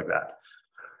and stuff like that.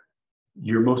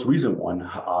 Your most recent one,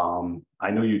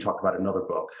 I know you talked about another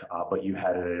book, but you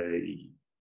had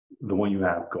the one you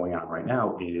have going on right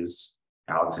now is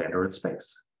Alexander in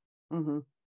Space. Mm-hmm.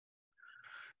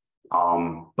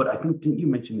 But I think, didn't you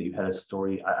mention that you had a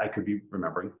story? I could be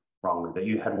remembering wrongly, that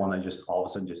you had one that just all of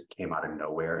a sudden just came out of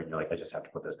nowhere, and you're like, I just have to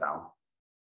put this down.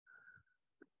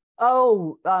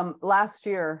 Oh, last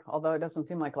year, although it doesn't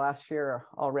seem like last year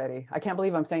already. I can't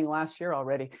believe I'm saying last year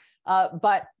already.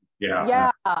 But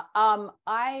yeah,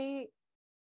 I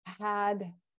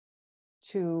had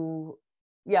to,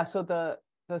 so the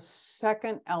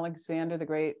second Alexander the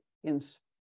Great in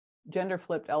gender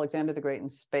flipped Alexander the Great in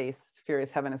Space,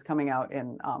 Furious Heaven, is coming out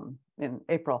in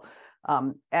April.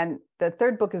 And the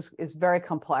third book is very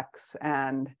complex,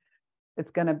 and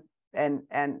it's gonna, and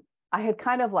I had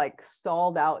kind of like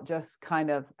stalled out, just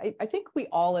kind of, I think we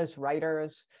all as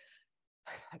writers,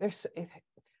 there's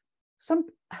some,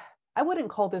 I wouldn't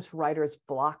call this writer's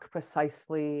block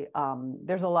precisely.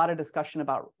 There's a lot of discussion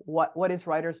about what is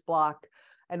writer's block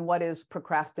and what is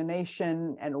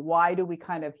procrastination, and why do we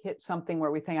kind of hit something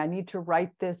where we think, I need to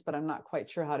write this, but I'm not quite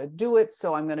sure how to do it,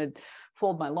 so I'm going to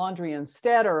fold my laundry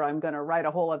instead, or I'm going to write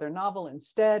a whole other novel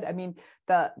instead. I mean,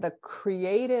 the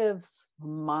creative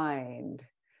mind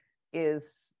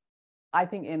is, I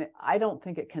don't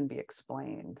think it can be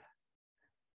explained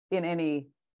in any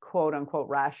quote unquote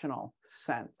rational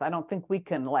sense. I don't think we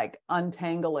can like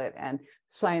untangle it and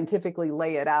scientifically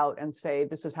lay it out and say,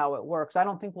 this is how it works. I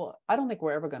don't think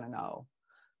we're ever going to know.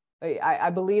 I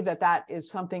believe that is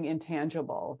something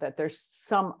intangible, that there's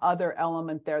some other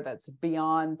element there that's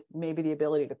beyond maybe the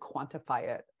ability to quantify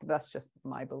it. That's just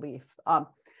my belief.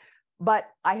 But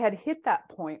I had hit that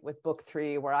point with book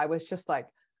 3 where I was just like,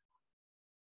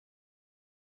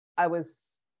 I was,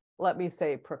 let me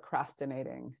say,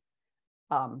 procrastinating.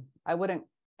 I wouldn't,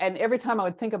 and every time I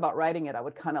would think about writing it, I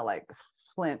would kind of like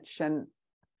flinch. And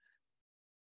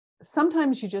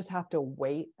sometimes you just have to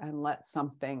wait and let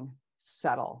something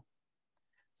settle.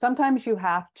 Sometimes you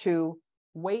have to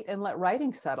wait and let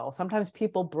writing settle. Sometimes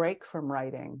people break from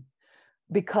writing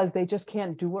because they just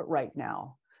can't do it right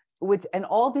now. And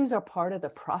all these are part of the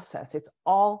process. It's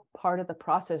all part of the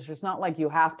process. It's not like you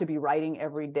have to be writing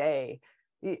every day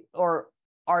or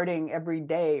arting every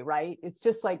day, right? It's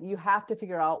just like you have to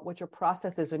figure out what your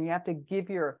process is, and you have to give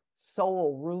your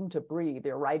soul room to breathe,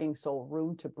 your writing soul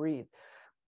room to breathe.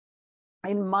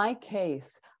 In my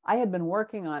case, I had been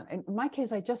working on, in my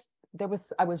case, I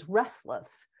was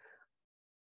restless.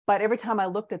 But every time I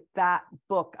looked at that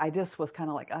book, I just was kind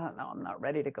of like, I don't know, I'm not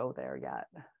ready to go there yet.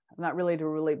 I'm not really to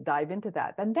really dive into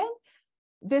that. And then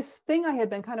this thing I had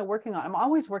been kind of working on, I'm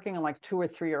always working on like 2 or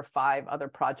 3 or 5 other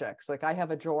projects. Like I have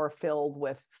a drawer filled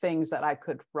with things that I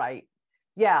could write.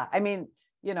 Yeah, I mean,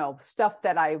 you know, stuff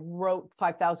that I wrote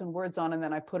 5,000 words on and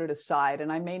then I put it aside,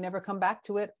 and I may never come back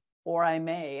to it, or I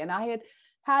may. And I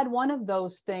had one of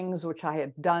those things which I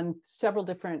had done several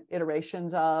different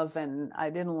iterations of, and I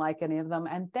didn't like any of them.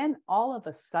 And then all of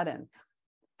a sudden,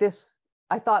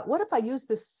 I thought, what if I use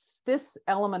this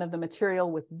element of the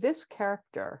material with this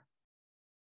character?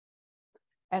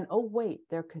 And oh wait,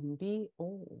 there can be,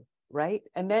 right?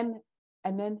 And then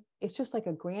it's just like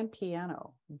a grand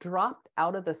piano dropped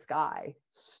out of the sky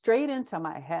straight into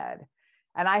my head.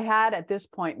 And I had at this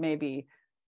point maybe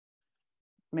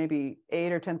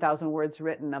 8 or 10,000 words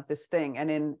written of this thing.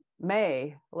 And in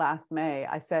last May,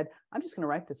 I said, I'm just going to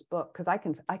write this book, because I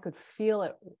could feel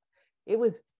it. It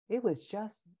was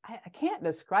just, I can't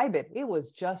describe it. It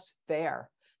was just there.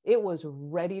 It was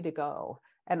ready to go.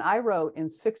 And I wrote in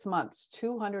 6 months,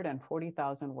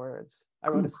 240,000 words. I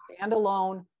wrote a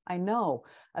standalone,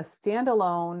 a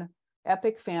standalone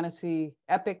epic fantasy,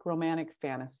 epic romantic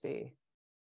fantasy.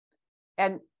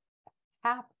 And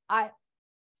I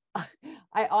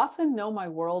often know my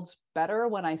worlds better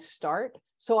when I start.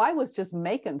 So I was just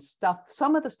making stuff.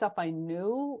 Some of the stuff I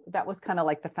knew, that was kind of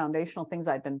like the foundational things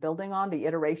I'd been building on, the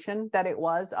iteration that it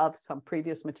was of some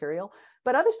previous material.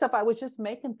 But other stuff, I was just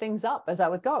making things up as I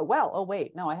was going. Well, oh,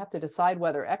 wait, no, I have to decide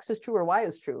whether X is true or Y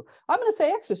is true. I'm going to say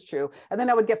X is true. And then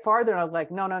I would get farther and I was like,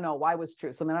 no, Y was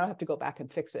true. So then I don't have to go back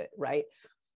and fix it, right?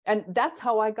 And that's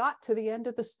how I got to the end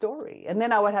of the story. And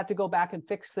then I would have to go back and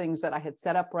fix things that I had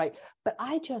set up right. But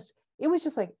it was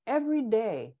just like every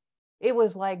day, it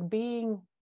was like being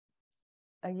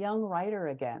a young writer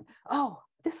again. Oh,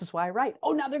 this is why I write.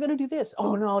 Oh, now they're going to do this.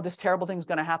 Oh no, this terrible thing's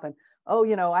going to happen. Oh,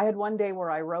 you know, I had one day where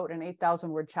I wrote an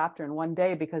 8,000 word chapter in one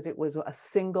day because it was a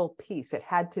single piece. It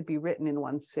had to be written in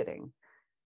one sitting.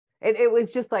 It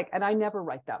was just like, and I never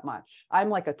write that much. I'm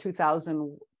like a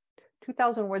 2,000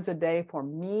 words a day for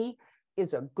me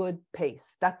is a good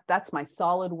pace. That's my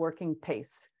solid working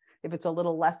pace. If it's a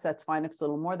little less, that's fine. If it's a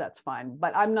little more, that's fine.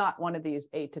 But I'm not one of these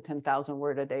 8,000 to 10,000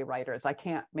 word a day writers. I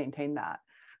can't maintain that.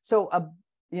 So,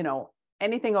 you know,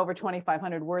 anything over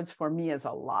 2,500 words for me is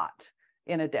a lot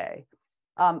in a day.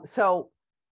 So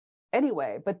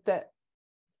anyway, but the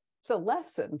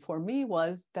lesson for me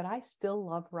was that I still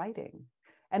love writing,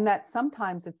 and that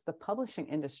sometimes it's the publishing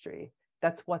industry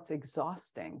that's what's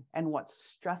exhausting and what's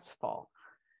stressful.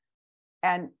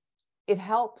 And it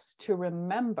helps to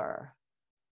remember,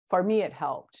 for me, it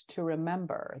helped to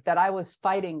remember that I was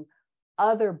fighting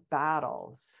other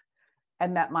battles,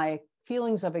 and that my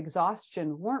feelings of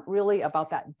exhaustion weren't really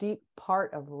about that deep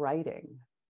part of writing,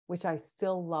 which I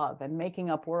still love, and making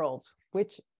up worlds,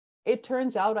 which it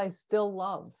turns out I still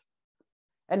love,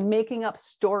 and making up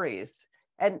stories.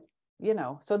 And, you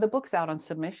know, so the book's out on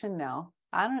submission now.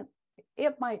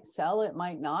 It might sell, it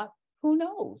might not, who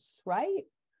knows, right?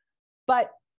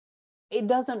 But it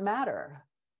doesn't matter,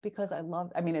 because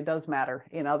it does matter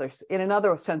in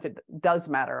another sense, it does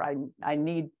matter. I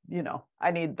need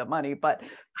the money, but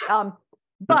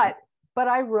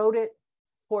I wrote it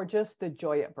for just the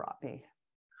joy it brought me.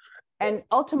 And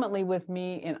ultimately with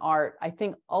me in art, I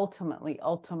think ultimately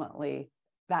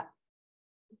that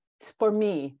for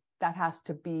me, that has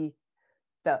to be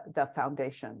the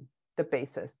foundation, the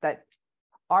basis, that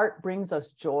art brings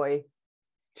us joy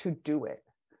to do it.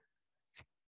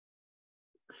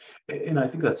 And I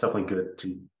think that's definitely good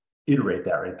to iterate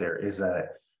that right there, is that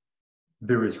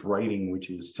there is writing which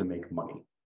is to make money.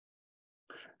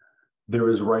 There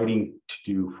is writing to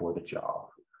do for the job.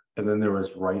 And then there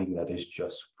is writing that is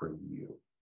just for you.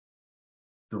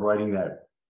 The writing that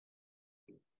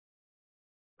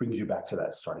brings you back to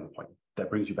that starting point, that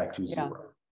brings you back to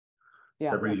zero.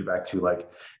 Yeah. That brings you back to like,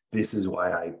 this is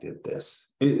why I did this.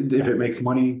 If it makes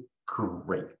money,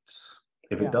 great.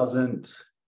 If it doesn't,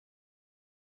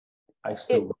 I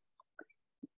still.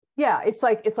 It's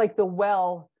like the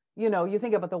well, you know, you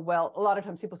think about the well, a lot of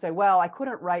times people say, well, I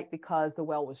couldn't write because the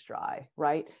well was dry,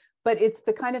 right? But it's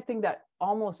the kind of thing that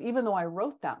almost, even though I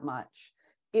wrote that much,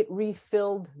 it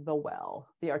refilled the well,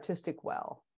 the artistic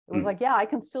well. It was like, yeah, I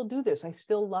can still do this. I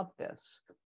still love this,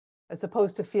 as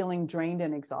opposed to feeling drained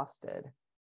and exhausted.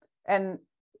 And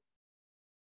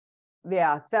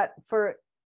yeah, that for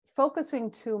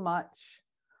focusing too much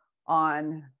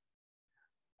on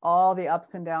all the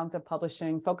ups and downs of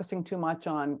publishing, focusing too much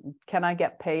on, can I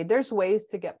get paid? There's ways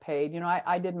to get paid. You know,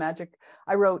 I did magic.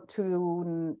 I wrote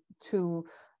two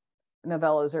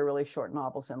novellas, are really short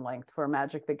novels in length, for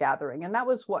Magic the Gathering. And that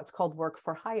was what's called work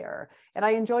for hire. And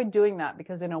I enjoyed doing that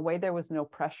because in a way there was no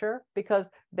pressure, because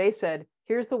they said,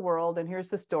 here's the world and here's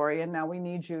the story. And now we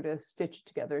need you to stitch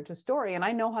together into a story. And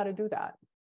I know how to do that.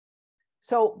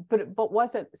 So, but it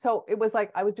was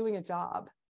like I was doing a job.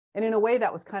 And in a way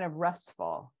that was kind of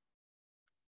restful.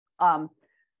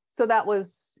 So that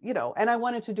was, and I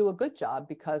wanted to do a good job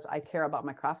because I care about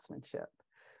my craftsmanship.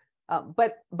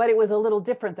 But it was a little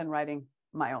different than writing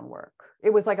my own work.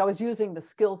 It was like I was using the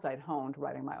skills I'd honed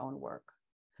writing my own work.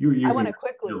 You were using I want to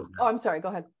quickly. skills. Oh, I'm sorry. Go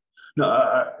ahead. No,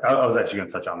 I was actually going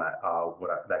to touch on that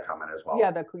that comment as well.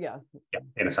 Yeah, yeah,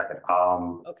 in a second.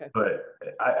 Okay. But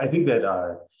I think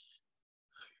that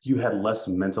you had less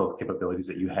mental capabilities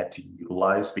that you had to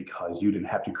utilize because you didn't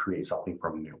have to create something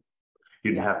from new.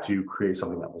 You didn't have to create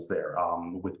something that was there.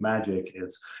 With Magic,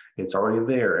 it's already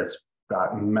there. It's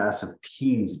got massive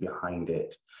teams behind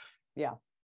it. Yeah.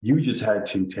 You just had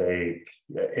to take,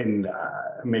 and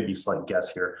maybe slight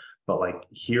guess here, but like,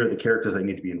 here are the characters that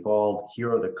need to be involved.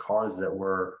 Here are the cards that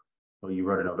were, well, you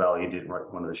wrote a novella, you didn't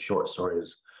write one of the short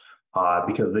stories,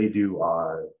 because they do,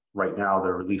 right now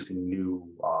they're releasing new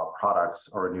products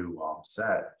or a new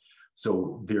set.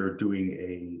 So they're doing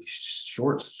a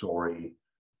short story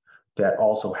that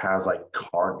also has like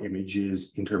card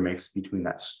images intermixed between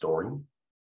that story.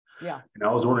 Yeah. And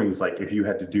I was wondering, it's like, if you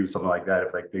had to do something like that,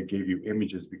 if like they gave you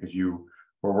images because you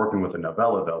were working with a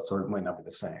novella though, so it might not be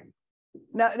the same.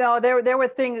 No, there were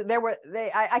things,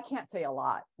 I can't say a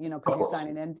lot, because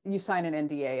you sign an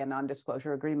NDA, a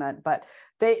non-disclosure agreement, but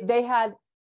they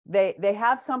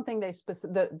have something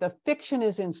the fiction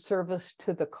is in service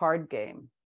to the card game.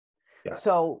 Yeah.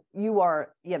 So you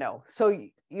are, so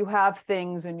you have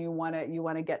things and you want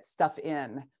to get stuff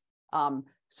in.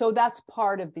 So that's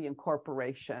part of the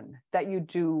incorporation that you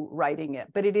do writing it.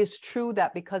 But it is true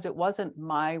that because it wasn't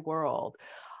my world,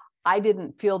 I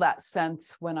didn't feel that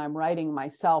sense when I'm writing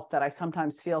myself that I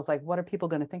sometimes feels like, what are people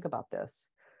going to think about this?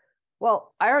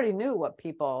 Well, I already knew what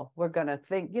people were going to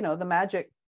think. The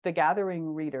Magic, the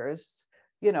Gathering readers,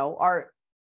 are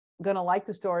going to like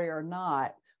the story or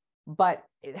not, but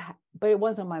it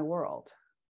wasn't my world.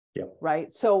 Yeah. Right.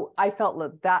 So I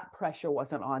felt that pressure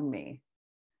wasn't on me,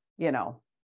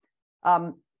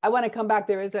 I want to come back.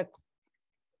 There is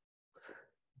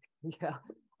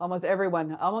almost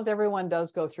everyone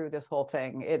does go through this whole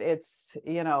thing. It's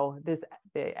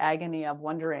the agony of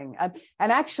wondering. And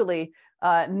actually,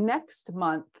 next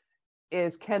month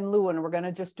is Ken Liu, and we're going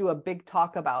to just do a big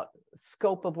talk about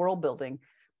scope of world building.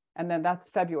 And then that's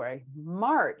February.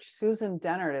 March, Susan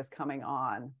Dennard is coming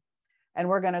on, and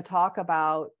we're going to talk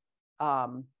about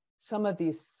some of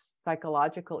these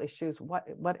psychological issues.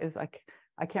 What is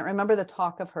I can't remember the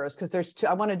talk of hers, because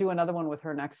I want to do another one with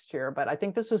her next year, but I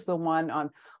think this is the one on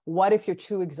what if you're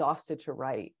too exhausted to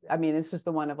write. I mean, this is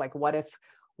the one of like, what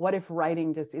if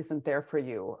writing just isn't there for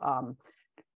you? And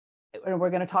we're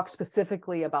going to talk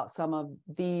specifically about some of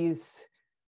these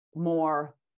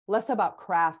less about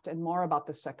craft and more about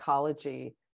the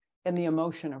psychology and the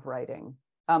emotion of writing,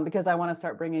 because I want to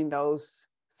start bringing those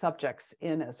subjects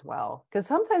in as well. Because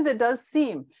sometimes it does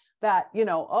seem that,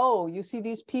 you see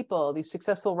these people, these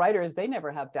successful writers, they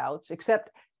never have doubts, except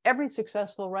every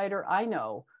successful writer I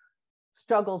know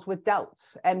struggles with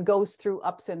doubts and goes through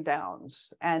ups and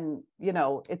downs. And,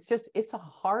 it's a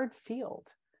hard field.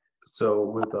 So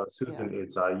with Susan,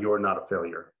 it's You're Not a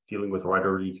Failure, dealing with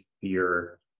writerly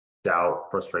fear, doubt,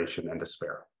 frustration, and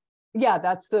despair. Yeah,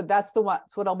 that's the one.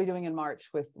 That's what I'll be doing in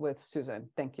March with Susan.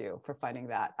 Thank you for finding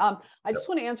that. I just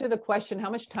want to answer the question: how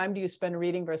much time do you spend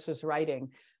reading versus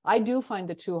writing? I do find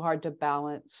the two hard to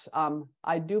balance.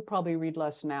 I do probably read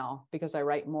less now because I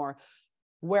write more.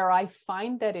 Where I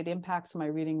find that it impacts my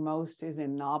reading most is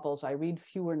in novels. I read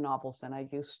fewer novels than I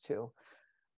used to.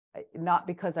 Not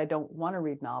because I don't want to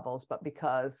read novels, but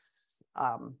because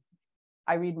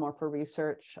I read more for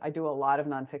research. I do a lot of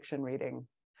nonfiction reading.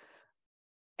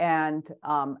 And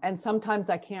sometimes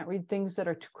I can't read things that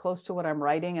are too close to what I'm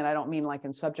writing. And I don't mean like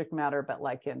in subject matter, but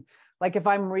like if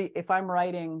I'm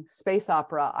writing space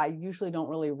opera, I usually don't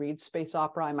really read space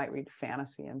opera. I might read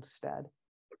fantasy instead.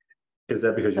 Is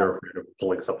that because you're afraid of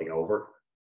pulling something over?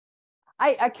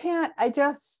 I can't. I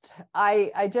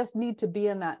just need to be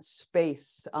in that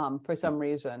space for some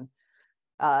reason.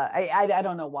 I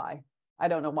don't know why. I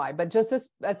don't know why, but just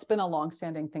that's been a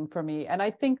longstanding thing for me. And I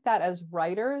think that as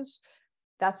writers,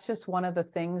 that's just one of the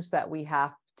things that we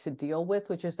have to deal with,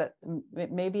 which is that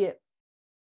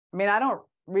I don't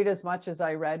read as much as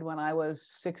I read when I was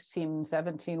 16,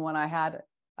 17, when I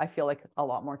feel like a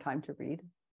lot more time to read.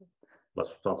 Less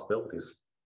responsibilities.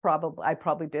 I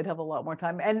probably did have a lot more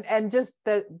time. And just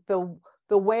the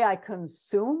way I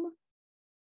consume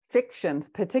fictions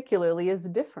particularly is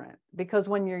different, because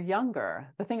when you're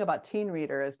younger, the thing about teen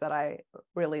readers that I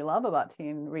really love about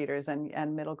teen readers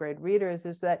and middle grade readers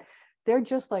is that they're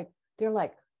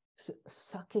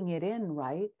sucking it in,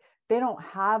 right? They don't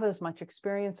have as much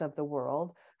experience of the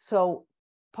world. So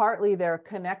partly they're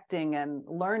connecting and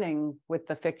learning with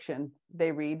the fiction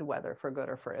they read, whether for good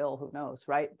or for ill, who knows,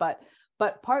 right? But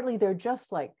partly they're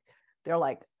just like, they're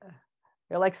like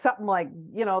something like,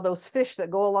 you know, those fish that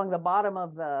go along the bottom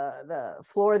of the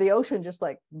floor of the ocean, just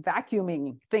like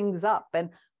vacuuming things up. And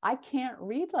I can't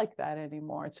read like that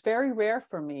anymore. It's very rare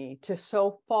for me to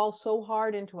fall so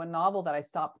hard into a novel that I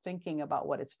stop thinking about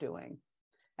what it's doing.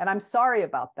 And I'm sorry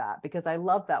about that, because I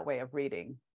love that way of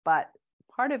reading. But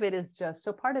part of it is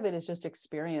just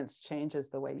experience changes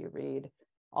the way you read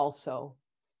also.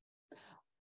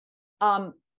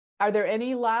 Are there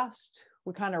any last,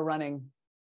 we're kind of running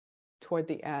toward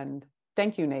the end.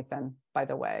 Thank you, Nathan, by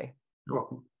the way. You're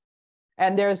welcome.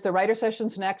 And there's the writer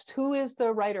sessions next. Who is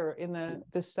the writer in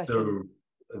this session?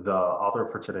 So the author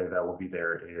for today that will be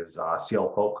there is C.L.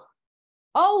 Polk.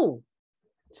 Oh,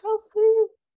 Chelsea.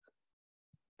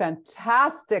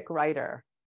 Fantastic writer.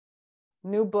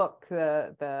 New book,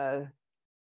 the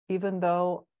Even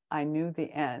Though I Knew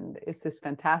the End. It's this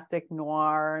fantastic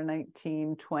noir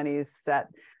 1920s set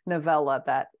novella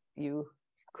that you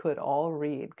could all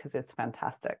read because it's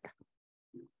fantastic.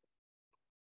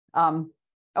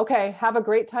 Okay, have a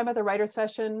great time at the writer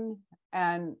session.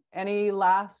 And any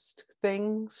last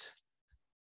things?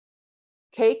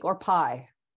 Cake or pie?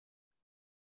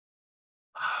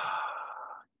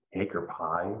 Cake or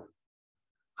pie?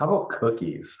 How about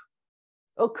cookies?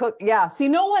 Oh, yeah. See,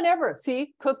 no one ever.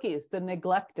 See, cookies, the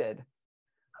neglected.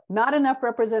 Not enough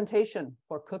representation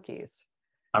for cookies.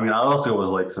 I mean, I also was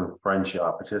like some French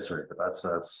patisserie, but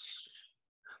that's.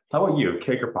 How about you,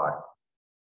 cake or pie?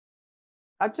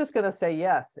 I'm just going to say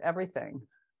yes, everything.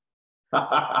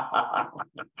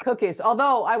 Cookies.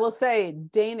 Although I will say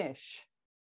Danish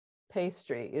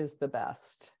pastry is the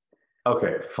best.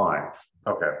 Okay, fine.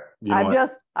 Okay.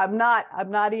 I'm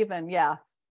not even, yeah.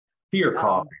 Tea or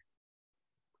coffee?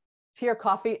 Tea or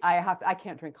coffee? I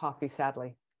can't drink coffee,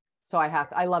 sadly. So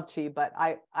I love tea, but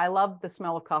I love the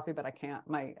smell of coffee, but I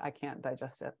can't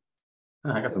digest it.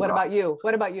 What about you?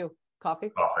 What about you?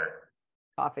 Coffee?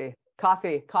 Coffee.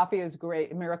 Coffee is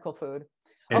great. Miracle food.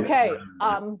 Okay.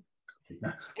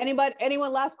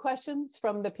 Anyone last questions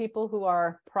from the people who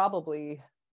are probably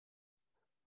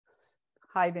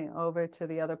hiving over to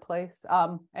the other place?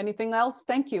 Anything else?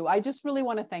 Thank you. I just really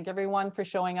want to thank everyone for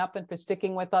showing up and for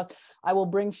sticking with us. I will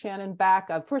bring Shannon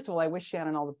back. First of all, I wish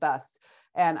Shannon all the best.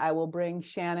 And I will bring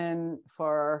Shannon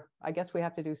for, I guess we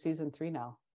have to do season 3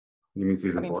 now. You mean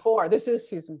season 4? 4. This is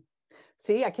season.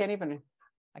 See, I can't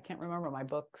remember my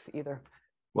books either.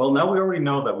 Well, now we already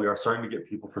know that we are starting to get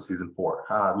people for season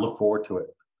 4. Look forward to it.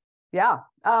 Yeah.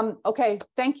 Okay.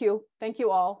 Thank you. Thank you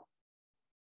all.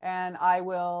 And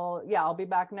I'll be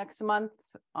back next month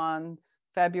on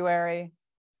February.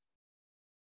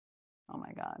 Oh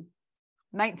my God.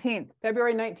 19th,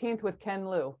 February 19th with Ken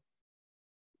Liu.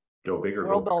 Go bigger.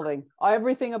 World building.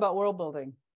 Everything about world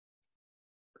building.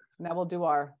 Now we'll do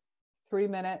our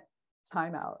 3-minute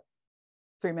timeout.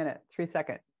 3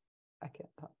 second. I can't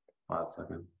talk. 5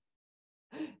 seconds.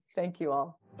 Thank you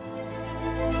all.